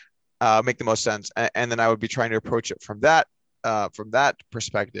most make the most sense? And then I would be trying to approach it from that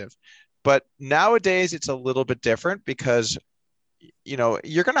perspective. But nowadays it's a little bit different because, you know,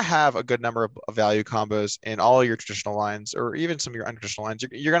 you're going to have a good number of value combos in all your traditional lines, or even some of your untraditional lines.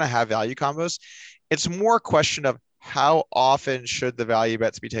 You're going to have value combos. It's more a question of how often should the value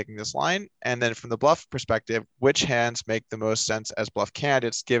bets be taking this line? And then from the bluff perspective, which hands make the most sense as bluff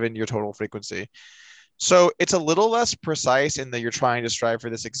candidates given your total frequency? So it's a little less precise in that you're trying to strive for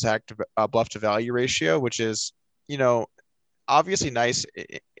this exact bluff to value ratio, which is, you know, obviously nice.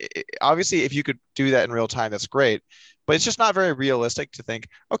 Obviously, if you could do that in real time, that's great. But it's just not very realistic to think,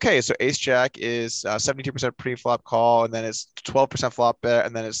 okay, so ace jack is 72% pre-flop call, and then it's 12% flop bet,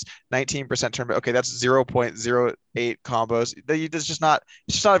 and then it's 19% turn bet. Okay, that's 0.08 combos. It's just not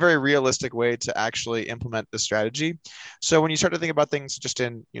a very realistic way to actually implement the strategy. So when you start to think about things just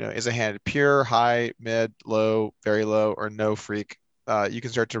in, you know, is a hand pure, high, mid, low, very low, or no freak, you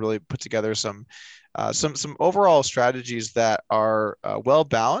can start to really put together some overall strategies that are well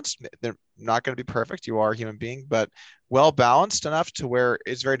balanced. They're not going to be perfect. You are a human being, but well balanced enough to where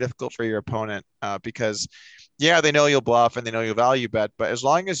it's very difficult for your opponent because yeah, they know you'll bluff and they know you'll value bet, but as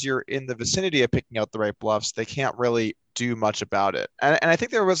long as you're in the vicinity of picking out the right bluffs, they can't really do much about it. And I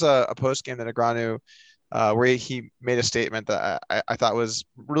think there was a post game that Negreanu where he made a statement that I thought was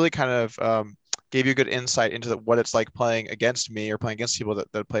really kind of gave you good insight into what it's like playing against me or playing against people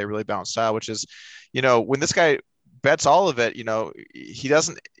that play a really balanced style, which is, when this guy bets all of it, he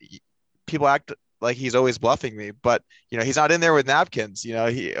doesn't, people act like he's always bluffing me, but he's not in there with napkins.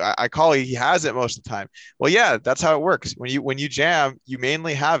 I call he has it most of the time. Well, yeah, that's how it works. When you jam, you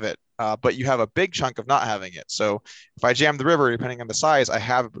mainly have it, but you have a big chunk of not having it. So if I jam the river, depending on the size, I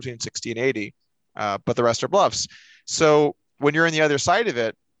have it between 60 and 80, but the rest are bluffs. So when you're in the other side of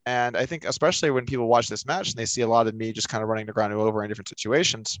it, and I think especially when people watch this match and they see a lot of me just kind of running Negreanu over in different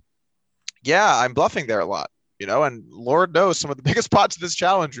situations, yeah, I'm bluffing there a lot. And Lord knows some of the biggest spots of this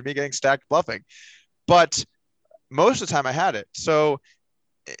challenge are me getting stacked bluffing. But most of the time I had it. So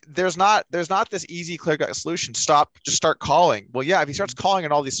there's not this easy clear-cut solution. Just start calling. Well, yeah, if he starts calling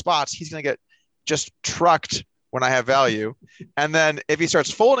in all these spots, he's going to get just trucked when I have value. And then if he starts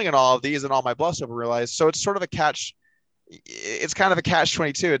folding in all of these, and all my bluffs over realized. So it's sort of a catch. It's kind of a catch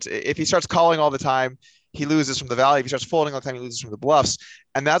 22. It's if he starts calling all the time, he loses from the value. If he starts folding all the time, he loses from the bluffs.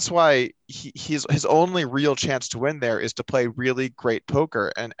 And that's why his only real chance to win there is to play really great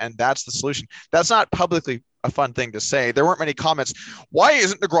poker. And that's the solution. That's not publicly a fun thing to say. There weren't many comments. Why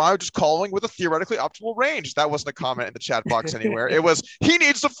isn't Negreanu just calling with a theoretically optimal range? That wasn't a comment in the chat box anywhere. It was, he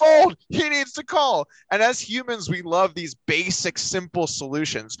needs to fold. He needs to call. And as humans, we love these basic, simple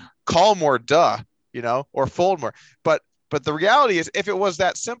solutions. Call more, or fold more. But the reality is, if it was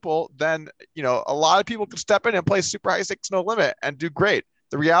that simple, then, a lot of people could step in and play super high stakes, no limit, and do great.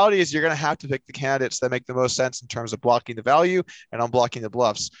 The reality is you're going to have to pick the candidates that make the most sense in terms of blocking the value and unblocking the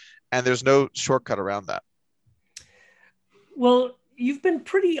bluffs. And there's no shortcut around that. Well, you've been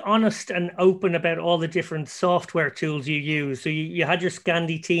pretty honest and open about all the different software tools you use. So you had your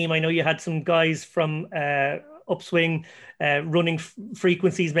Scandi team. I know you had some guys from Upswing running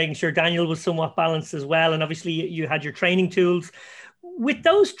frequencies, making sure Daniel was somewhat balanced as well. And obviously you had your training tools. With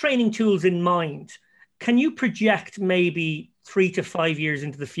those training tools in mind, can you project maybe 3 to 5 years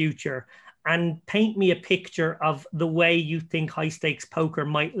into the future and paint me a picture of the way you think high stakes poker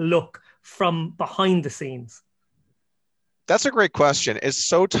might look from behind the scenes? That's a great question. It's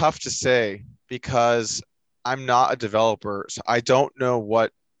so tough to say because I'm not a developer. So I don't know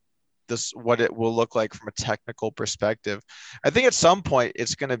what it will look like from a technical perspective. I think at some point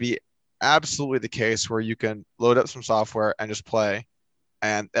it's going to be absolutely the case where you can load up some software and just play.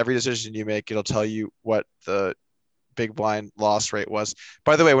 And every decision you make, it'll tell you what the big blind loss rate was.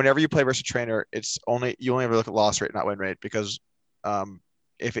 By the way, whenever you play versus trainer, you only ever look at loss rate, not win rate, because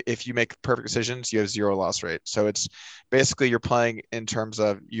if you make perfect decisions, you have 0 loss rate. So it's basically you're playing in terms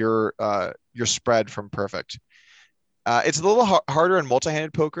of your spread from perfect. It's a little harder in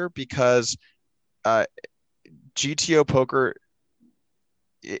multi-handed poker because GTO poker,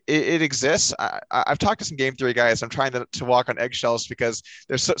 it exists. I've talked to some game theory guys. I'm trying to walk on eggshells because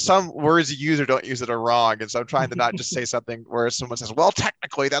there's some words you use or don't use that are wrong. And so I'm trying to not just say something where someone says, well,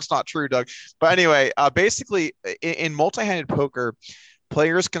 technically that's not true, Doug. But anyway, basically in multi-handed poker,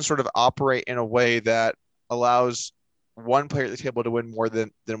 players can sort of operate in a way that allows one player at the table to win more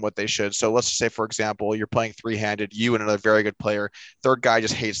than what they should. So let's just say, for example, you're playing 3-handed, you and another very good player. Third guy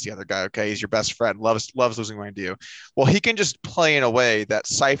just hates the other guy. Okay. He's your best friend, loves losing money to you. Well, he can just play in a way that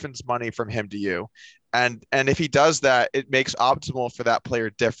siphons money from him to you. And if he does that, it makes optimal for that player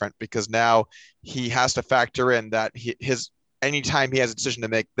different because now he has to factor in that anytime he has a decision to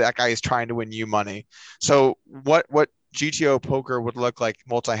make, that guy is trying to win you money. So what GTO poker would look like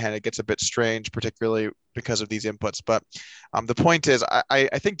multi-handed gets a bit strange, particularly because of these inputs. But the point is, I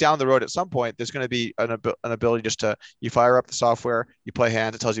think down the road at some point, there's going to be an ability just you fire up the software, you play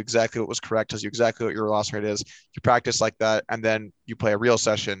hands, it tells you exactly what was correct, tells you exactly what your loss rate is. You practice like that, and then you play a real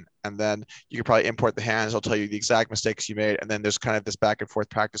session, and then you can probably import the hands. It'll tell you the exact mistakes you made, and then there's kind of this back and forth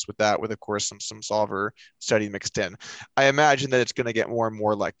practice with that, with of course some solver study mixed in. I imagine that it's going to get more and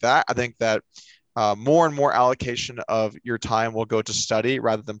more like that. I think that more and more allocation of your time will go to study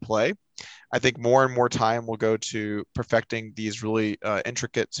rather than play. I think more and more time will go to perfecting these really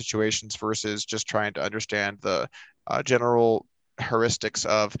intricate situations versus just trying to understand the general heuristics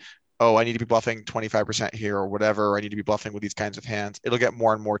of, oh, I need to be bluffing 25% here or whatever. I need to be bluffing with these kinds of hands. It'll get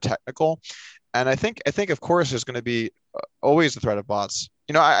more and more technical. And I think of course, there's going to be always the threat of bots.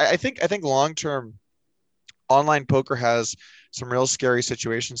 I think long-term, online poker has some real scary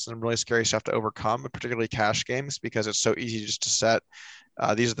situations and some really scary stuff to overcome, particularly cash games, because it's so easy just to set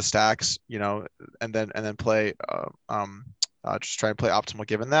these are the stacks, and then play just try and play optimal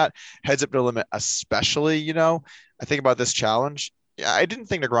given that. Heads up no limit, especially, I think about this challenge. Yeah, I didn't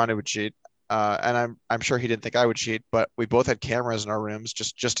think Negreanu would cheat. And I'm sure he didn't think I would cheat, but we both had cameras in our rooms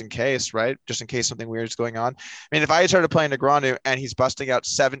just in case, right? Just in case something weird is going on. I mean, if I had started playing Negreanu and he's busting out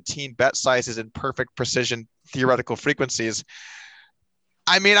 17 bet sizes in perfect precision theoretical frequencies,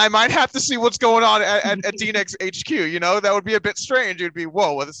 I mean, I might have to see what's going on at DNX HQ. That would be a bit strange. It'd be,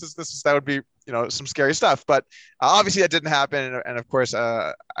 whoa, well, that would be, some scary stuff. But obviously that didn't happen. And of course,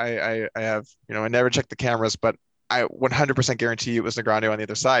 I have, I never checked the cameras, but I 100% guarantee it was Negreanu on the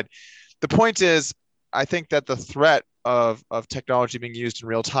other side. The point is, I think that the threat of technology being used in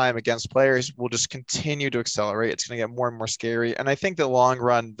real time against players will just continue to accelerate. It's going to get more and more scary. And I think that long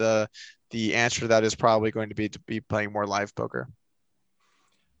run, the answer to that is probably going to be playing more live poker.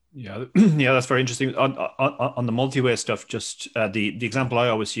 Yeah, yeah, that's very interesting. On the multi-way stuff, just the example I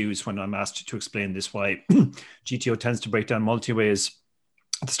always use when I'm asked to explain this, why GTO tends to break down multi-way, is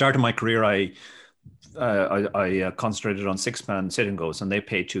at the start of my career, I concentrated on 6-man sit and goes, and they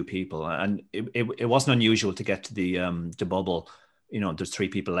paid 2 people, and it wasn't unusual to get to the bubble. There's 3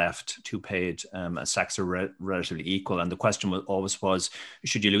 people left, 2 paid, stacks are relatively equal, and the question always was,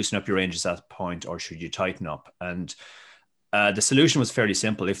 should you loosen up your ranges at that point, or should you tighten up? And the solution was fairly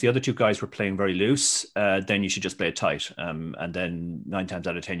simple. If the other 2 guys were playing very loose, then you should just play it tight. And then 9 times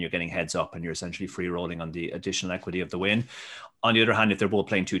out of 10, you're getting heads up and you're essentially free rolling on the additional equity of the win. On the other hand, if they're both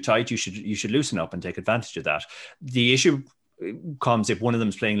playing too tight, you should loosen up and take advantage of that. The issue comes if one of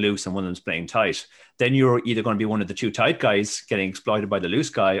them's playing loose and one of them's playing tight. Then you're either going to be one of the 2 tight guys getting exploited by the loose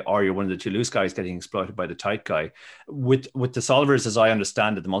guy, or you're one of the 2 loose guys getting exploited by the tight guy. With the solvers, as I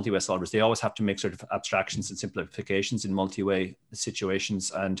understand it, the multi-way solvers, they always have to make sort of abstractions and simplifications in multi-way situations.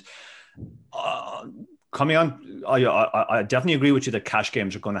 And coming on, I definitely agree with you that cash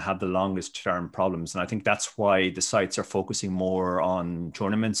games are going to have the longest term problems. And I think that's why the sites are focusing more on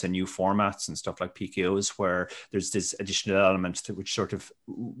tournaments and new formats and stuff like PKOs, where there's this additional element which sort of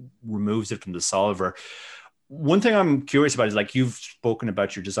removes it from the solver. One thing I'm curious about is, like, you've spoken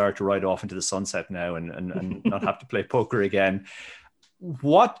about your desire to ride off into the sunset now and not have to play poker again.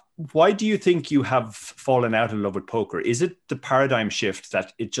 Why do you think you have fallen out of love with poker? Is it the paradigm shift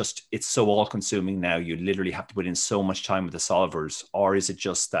that it's so all consuming now, you literally have to put in so much time with the solvers? Or is it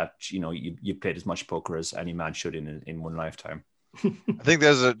just that, you played as much poker as any man should in one lifetime? I think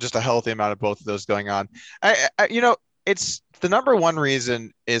there's just a healthy amount of both of those going on. It's the number one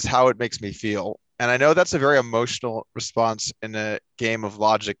reason is how it makes me feel. And I know that's a very emotional response in a game of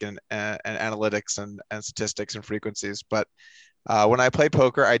logic and analytics and statistics and frequencies. But when I play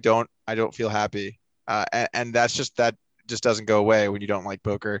poker, I don't feel happy, and that just doesn't go away when you don't like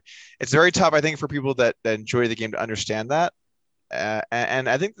poker. It's very tough, I think, for people that enjoy the game to understand that, and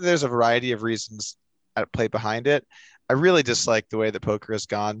I think that there's a variety of reasons at play behind it. I really dislike the way that poker has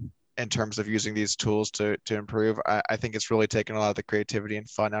gone in terms of using these tools to improve. I think it's really taken a lot of the creativity and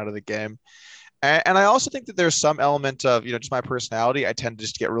fun out of the game. And I also think that there's some element of, just my personality. I tend to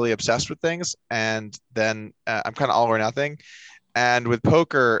just get really obsessed with things, and then I'm kind of all or nothing. And with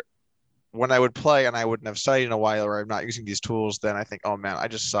poker, when I would play and I wouldn't have studied in a while, or I'm not using these tools, then I think, oh man, I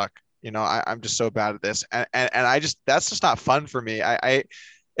just suck. I'm just so bad at this. And that's just not fun for me.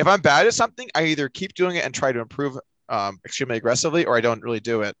 If I'm bad at something, I either keep doing it and try to improve extremely aggressively, or I don't really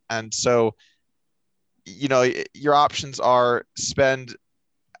do it. And so, your options are spend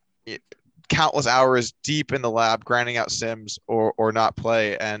countless hours deep in the lab grinding out sims, or not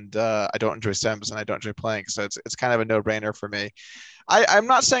play. And I don't enjoy sims and I don't enjoy playing, so it's kind of a no-brainer for me. I'm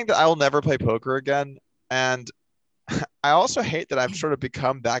not saying that I will never play poker again, and I also hate that I've sort of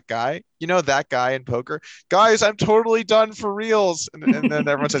become that guy, that guy in poker. Guys, I'm totally done for reals. And then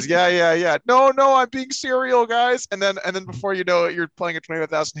everyone says, yeah. No, I'm being serial, guys. And then before you know it, you're playing a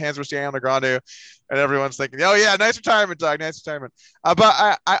 25,000 hands versus Daniel Negreanu, and everyone's thinking, oh yeah, nice retirement, Doug, nice retirement.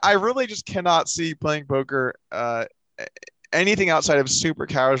 But I really just cannot see playing poker anything outside of super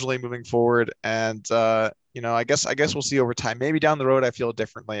casually moving forward. And I guess we'll see over time. Maybe down the road I feel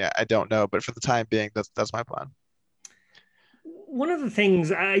differently. I don't know, but for the time being, that's my plan. One of the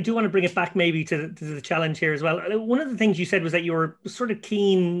things I do want to bring it back maybe to the challenge here as well. One of the things you said was that you were sort of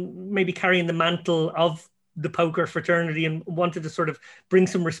keen, maybe carrying the mantle of the poker fraternity, and wanted to sort of bring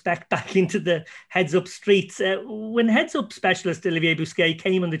some respect back into the heads up streets. When heads up specialist Olivier Bousquet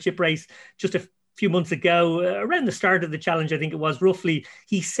came on the chip race just a few months ago, around the start of the challenge, I think it was roughly,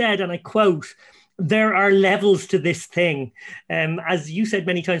 he said, and I quote, there are levels to this thing. As you said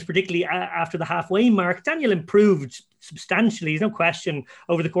many times, particularly after the halfway mark, Daniel improved substantially, there's no question,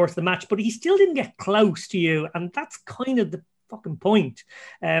 over the course of the match, but he still didn't get close to you. And that's kind of the fucking point.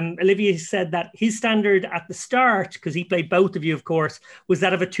 Olivier said that his standard at the start, because he played both of you, of course, was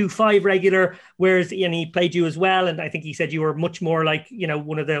that of a 2-5 regular, whereas he played you as well. And I think he said you were much more like,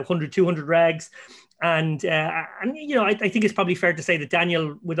 one of the 100, 200 regs. And I think it's probably fair to say that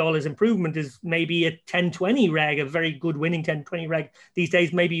Daniel, with all his improvement, is maybe a 10-20 reg, a very good winning 10-20 reg these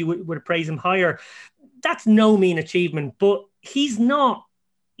days. Maybe you would praise him higher. That's no mean achievement, but he's not,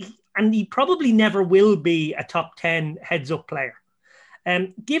 and he probably never will be a top 10 heads-up player.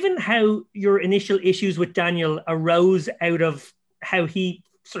 Given how your initial issues with Daniel arose out of how he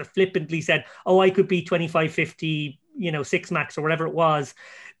sort of flippantly said, oh, I could be 25-50, 6 max or whatever it was,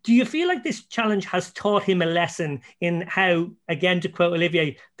 do you feel like this challenge has taught him a lesson in how, again, to quote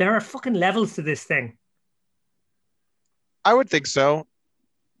Olivier, there are fucking levels to this thing? I would think so.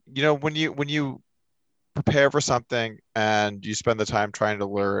 When you prepare for something and you spend the time trying to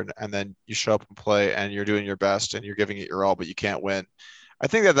learn, and then you show up and play and you're doing your best and you're giving it your all, but you can't win, I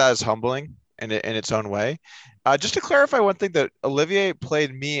think that is humbling in its own way. Just to clarify one thing, that Olivier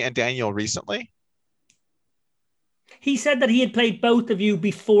played me and Daniel recently. He said that he had played both of you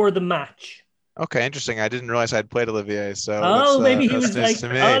before the match. Okay, interesting. I didn't realize I'd played Olivier. So maybe he was like,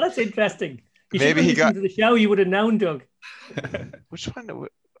 "Oh, that's interesting." Maybe he got to the show. You would have known, Doug. Which one?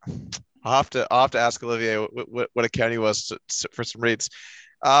 I'll have to ask Olivier what account he was for some rates.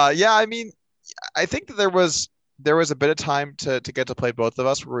 Yeah, I mean, I think that there was a bit of time to get to play both of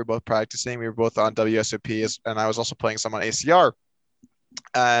us. We were both practicing. We were both on WSOP, and I was also playing some on ACR.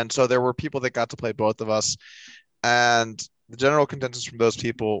 And so there were people that got to play both of us. And the general consensus from those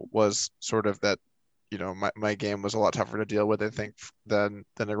people was sort of that, my game was a lot tougher to deal with, I think, than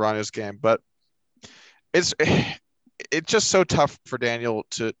Negreanu's game. But it's just so tough for Daniel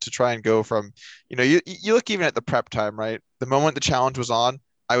to try and go from, you look even at the prep time, right? The moment the challenge was on,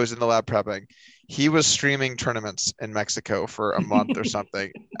 I was in the lab prepping. He was streaming tournaments in Mexico for a month or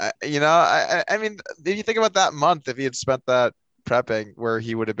something. I mean, if you think about that month, if he had spent that prepping where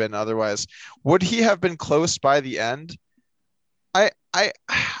he would have been otherwise, would he have been close by the end? I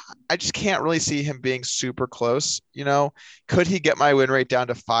just can't really see him being super close. Could he get my win rate down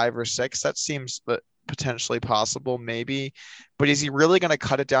to 5 or 6? That seems potentially possible, maybe, but is he really going to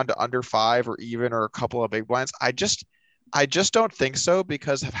cut it down to under 5 or even, or a couple of big blinds? I just don't think so,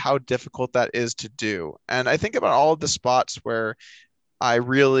 because of how difficult that is to do. And I think about all of the spots where I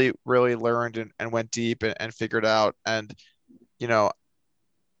really, really learned and went deep and figured out. And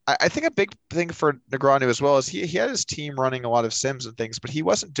I think a big thing for Negreanu as well is he had his team running a lot of sims and things, but he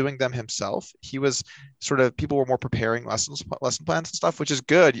wasn't doing them himself. He was people were more preparing lesson plans and stuff, which is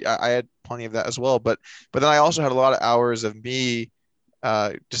good. I had plenty of that as well. But then I also had a lot of hours of me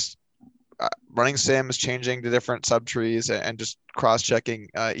just running sims, changing the different subtrees, and just cross-checking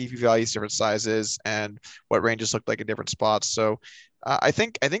EV values, different sizes, and what ranges looked like in different spots. So I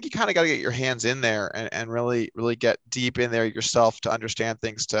think you kind of got to get your hands in there and really, really get deep in there yourself to understand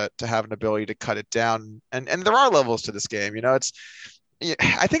things, to have an ability to cut it down. And there are levels to this game.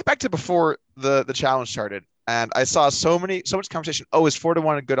 I think back to before the challenge started, and I saw so much conversation. Oh, is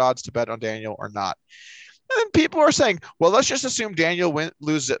 4-1 a good odds to bet on Daniel or not? And then people are saying, well, let's just assume Daniel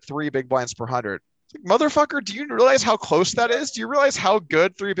loses at 3 big blinds per 100. Like, motherfucker, do you realize how close that is? Do you realize how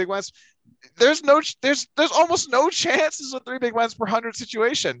good 3 big blinds? There's almost no chances of 3 big blinds per 100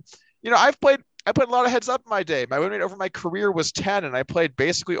 situation. I played a lot of heads up in my day. My win rate over my career was 10, and I played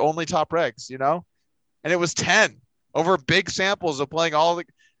basically only top regs, and it was 10 over big samples of playing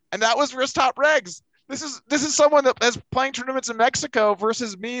and that was versus top regs. This is someone that is playing tournaments in Mexico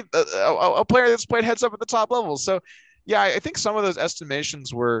versus me, a player that's played heads up at the top level. So yeah, I think some of those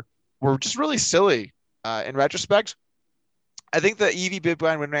estimations were just really silly in retrospect. I think the EV big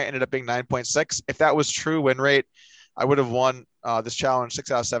blind win rate ended up being 9.6. If that was true win rate, I would have won this challenge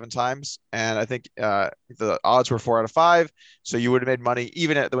 6 out of 7 times. And I think the odds were 4 out of 5. So you would have made money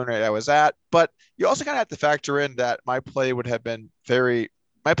even at the win rate I was at. But you also kind of have to factor in that my play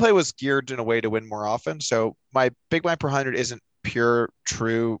was geared in a way to win more often. So my big blind per 100 isn't pure,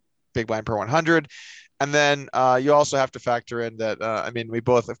 true big blind per 100. And then you also have to factor in that, we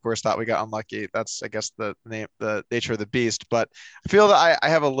both, of course, thought we got unlucky. That's, I guess, the nature of the beast. But I feel that I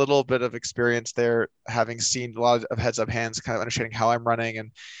have a little bit of experience there, having seen a lot of heads-up hands, kind of understanding how I'm running.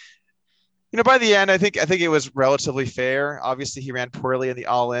 And, by the end, I think it was relatively fair. Obviously, he ran poorly in the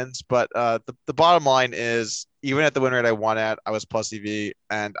all-ins. But the bottom line is, even at the win rate I won at, I was plus EV.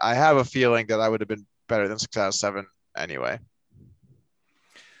 And I have a feeling that I would have been better than 6 out of 7 anyway.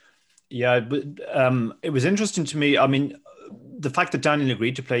 Yeah, but it was interesting to me. I mean, the fact that Daniel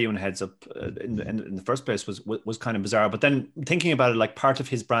agreed to play you in heads up in the first place was kind of bizarre. But then thinking about it, like part of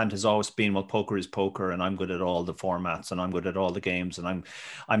his brand has always been, well, poker is poker, and I'm good at all the formats, and I'm good at all the games, and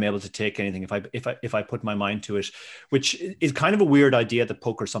I'm able to take anything if I put my mind to it, which is kind of a weird idea that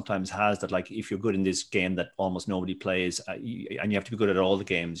poker sometimes has, that like if you're good in this game that almost nobody plays, and you have to be good at all the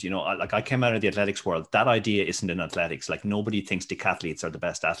games. Like I came out of the athletics world. That idea isn't in athletics. Like nobody thinks decathletes are the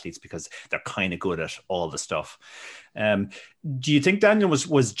best athletes because they're kind of good at all the stuff. Do you think Daniel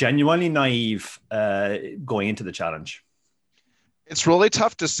was genuinely naive going into the challenge? It's really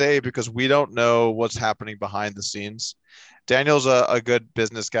tough to say because we don't know what's happening behind the scenes. Daniel's a good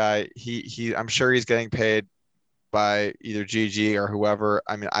business guy. I'm sure he's getting paid by either GG or whoever.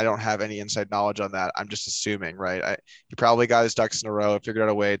 I mean, I don't have any inside knowledge on that. I'm just assuming, right? He probably got his ducks in a row, figured out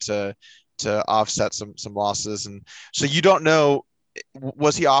a way to offset some losses, and so you don't know.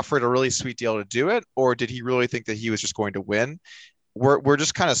 Was he offered a really sweet deal to do it, or did he really think that he was just going to win? We're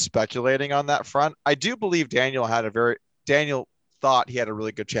just kind of speculating on that front. I do believe Daniel thought he had a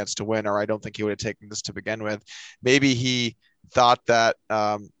really good chance to win, or I don't think he would have taken this to begin with. Maybe he thought that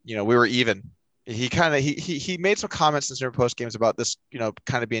we were even. He made some comments in certain post games about this,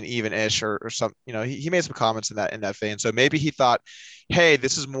 kind of being even-ish or some, he made some comments in that vein. So maybe he thought, hey,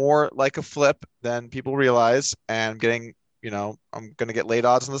 this is more like a flip than people realize, and I'm going to get late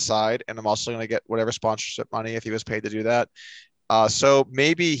odds on the side, and I'm also going to get whatever sponsorship money if he was paid to do that. So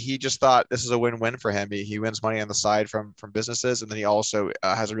maybe he just thought this is a win-win for him. He wins money on the side from businesses, and then he also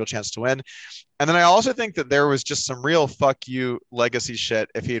has a real chance to win. And then I also think that there was just some real fuck you legacy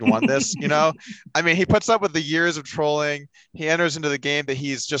shit if he had won this. I mean, he puts up with the years of trolling. He enters into the game that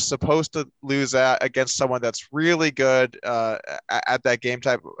he's just supposed to lose at against someone that's really good at that game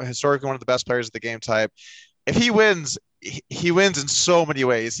type, historically one of the best players of the game type. If he wins, he wins in so many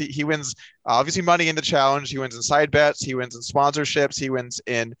ways. He wins obviously money in the challenge. He wins in side bets. He wins in sponsorships. He wins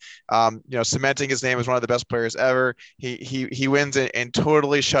in cementing his name as one of the best players ever. He wins in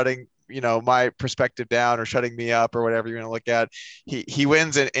totally shutting my perspective down or shutting me up or whatever you're going to look at. He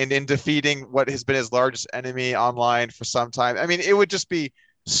wins in defeating what has been his largest enemy online for some time. I mean, it would just be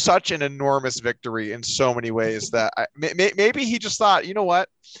such an enormous victory in so many ways that maybe he just thought, you know what?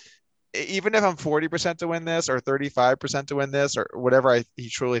 Even if I'm 40% to win this or 35% to win this or whatever he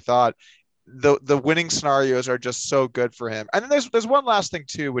truly thought, the winning scenarios are just so good for him. And then there's one last thing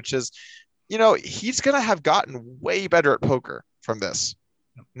too, which is, he's going to have gotten way better at poker from this.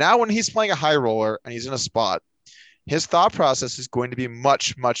 Now, when he's playing a high roller and he's in a spot, his thought process is going to be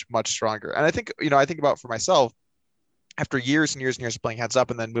much, much, much stronger. And I think about for myself, after years and years and years of playing heads up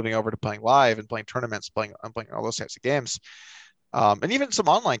and then moving over to playing live and playing tournaments, I'm playing all those types of games. And even some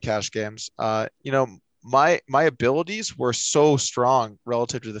online cash games, my abilities were so strong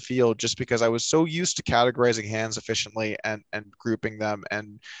relative to the field just because I was so used to categorizing hands efficiently and grouping them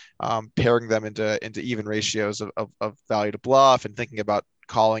and pairing them into even ratios of value to bluff and thinking about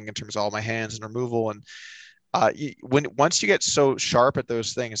calling in terms of all my hands and removal. And once you get so sharp at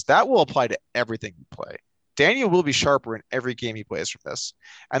those things, that will apply to everything you play. Daniel will be sharper in every game he plays from this.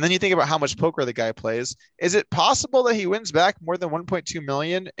 And then you think about how much poker the guy plays. Is it possible that he wins back more than 1.2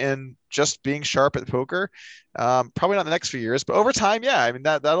 million in just being sharp at poker? Probably not in the next few years, but over time, yeah. I mean,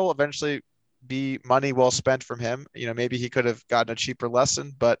 that'll eventually be money well spent from him. Maybe he could have gotten a cheaper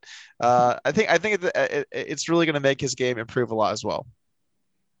lesson, but I think it's really going to make his game improve a lot as well.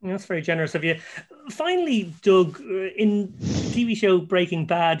 That's very generous of you. Finally, Doug, in the TV show Breaking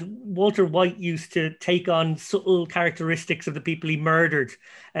Bad, Walter White used to take on subtle characteristics of the people he murdered.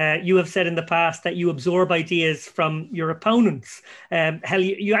 You have said in the past that you absorb ideas from your opponents. Hell,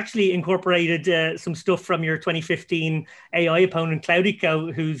 you actually incorporated some stuff from your 2015 AI opponent,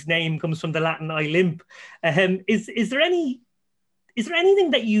 Claudico, whose name comes from the Latin I limp. Is there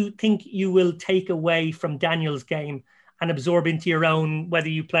anything that you think you will take away from Daniel's game and absorb into your own, whether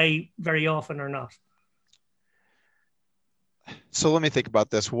you play very often or not? So let me think about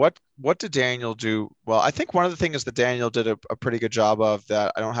this. What did Daniel do? Well, I think one of the things that Daniel did a pretty good job of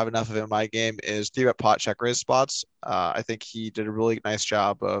that I don't have enough of in my game is 3-bet pot check raise spots. I think he did a really nice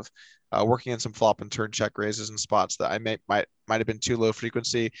job of working in some flop and turn check raises in spots that I might have been too low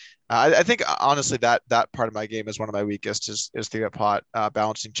frequency. I think honestly that part of my game is one of my weakest is 3-bet pot,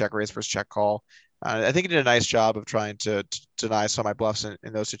 balancing check raise versus check call. I think he did a nice job of trying to deny some of my bluffs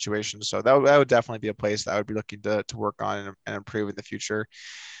in those situations. So that would definitely be a place that I would be looking to work on and improve in the future.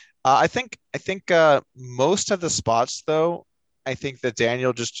 I think most of the spots, though, I think that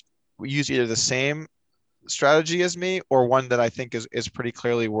Daniel just used either the same strategy as me or one that I think is pretty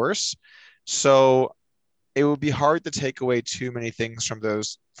clearly worse. So it would be hard to take away too many things from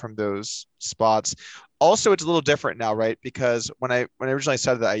those spots. Also, it's a little different now, right? Because when I originally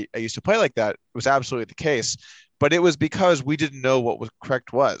said that I used to play like that, it was absolutely the case. But it was because we didn't know what was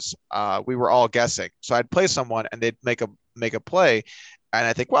correct was. We were all guessing. So I'd play someone and they'd make a play, and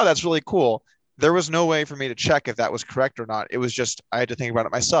I think, wow, that's really cool. There was no way for me to check if that was correct or not. It was just I had to think about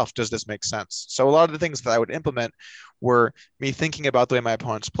it myself. Does this make sense? So a lot of the things that I would implement were me thinking about the way my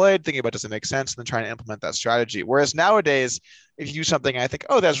opponents played, thinking about does it make sense, and then trying to implement that strategy. Whereas nowadays, if you do something, I think,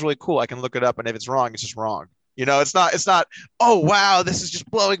 oh, that's really cool. I can look it up, and if it's wrong, it's just wrong. It's not, oh wow, this is just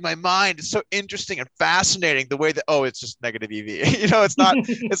blowing my mind. It's so interesting and fascinating the way that, oh, it's just negative EV. It's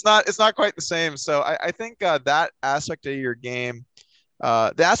not quite the same. So I think that aspect of your game,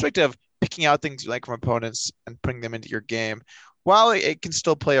 the aspect of picking out things you like from opponents and putting them into your game, while it can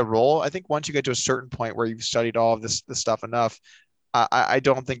still play a role, I think once you get to a certain point where you've studied all of this stuff enough, I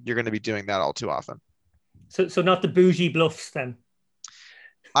don't think you're going to be doing that all too often. So not the bougie bluffs then.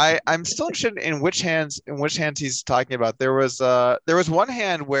 I'm still interested in which hands he's talking about. There was one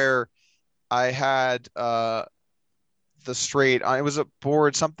hand where I had the straight. It was a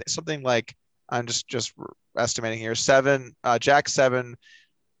board something like, I'm just estimating here, seven, Jack 7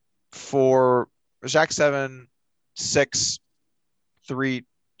 4, Jack 7 6 3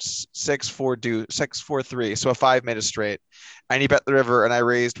 6 4 do 6 4 3. So a 5 made a straight, and he bet the river, and I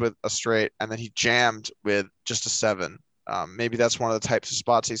raised with a straight, and then he jammed with just a 7. Maybe that's one of the types of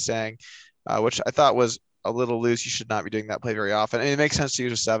spots he's saying, which I thought was a little loose. You should not be doing that play very often. I mean, it makes sense to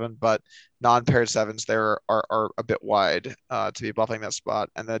use a 7, but non-paired 7s there are a bit wide to be bluffing that spot.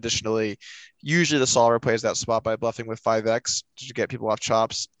 And then additionally, usually the solver plays that spot by bluffing with 5x to get people off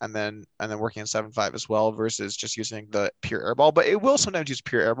chops, and then working in 7-5 as well, versus just using the pure airball. But it will sometimes use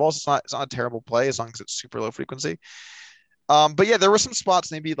pure airballs. It's not a terrible play as long as it's super low frequency. But yeah, there were some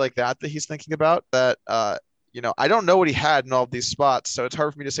spots maybe like that he's thinking about that. I don't know what he had in all of these spots, so it's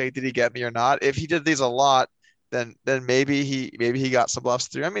hard for me to say did he get me or not. If he did these a lot, then maybe he got some bluffs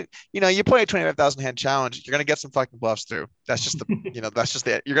through. I mean, you play a 25,000 hand challenge, you're gonna get some fucking bluffs through. That's just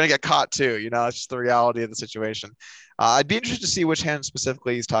the you're gonna get caught too. It's just the reality of the situation. I'd be interested to see which hand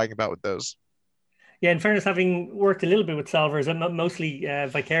specifically he's talking about with those. Yeah, in fairness, having worked a little bit with solvers, and mostly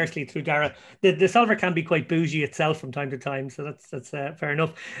vicariously through Dara, the solver can be quite bougie itself from time to time. So that's fair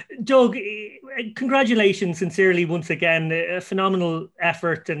enough. Doug, congratulations sincerely once again. A phenomenal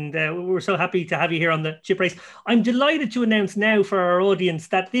effort, and we're so happy to have you here on the chip race. I'm delighted to announce now for our audience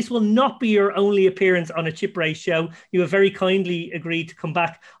that this will not be your only appearance on a chip race show. You have very kindly agreed to come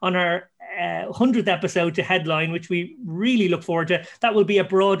back on our 100th episode to headline, which we really look forward to. That will be a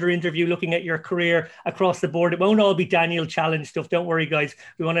broader interview looking at your career across the board. It won't all be Daniel challenge stuff. Don't worry, guys.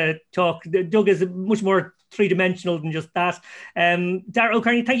 We want to talk. Doug is much more three-dimensional than just that. Darragh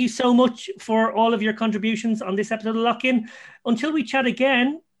O'Kearney, thank you so much for all of your contributions on this episode of Lock-In. Until we chat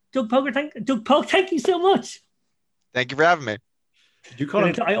again, Doug Polk, thank you so much. Thank you for having me. Did you call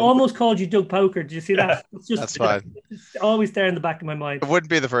him? I almost called you Doug Poker. Did you see that? That's fine. It's always there in the back of my mind. It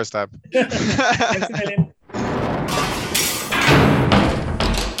wouldn't be the first time. Thanks a million.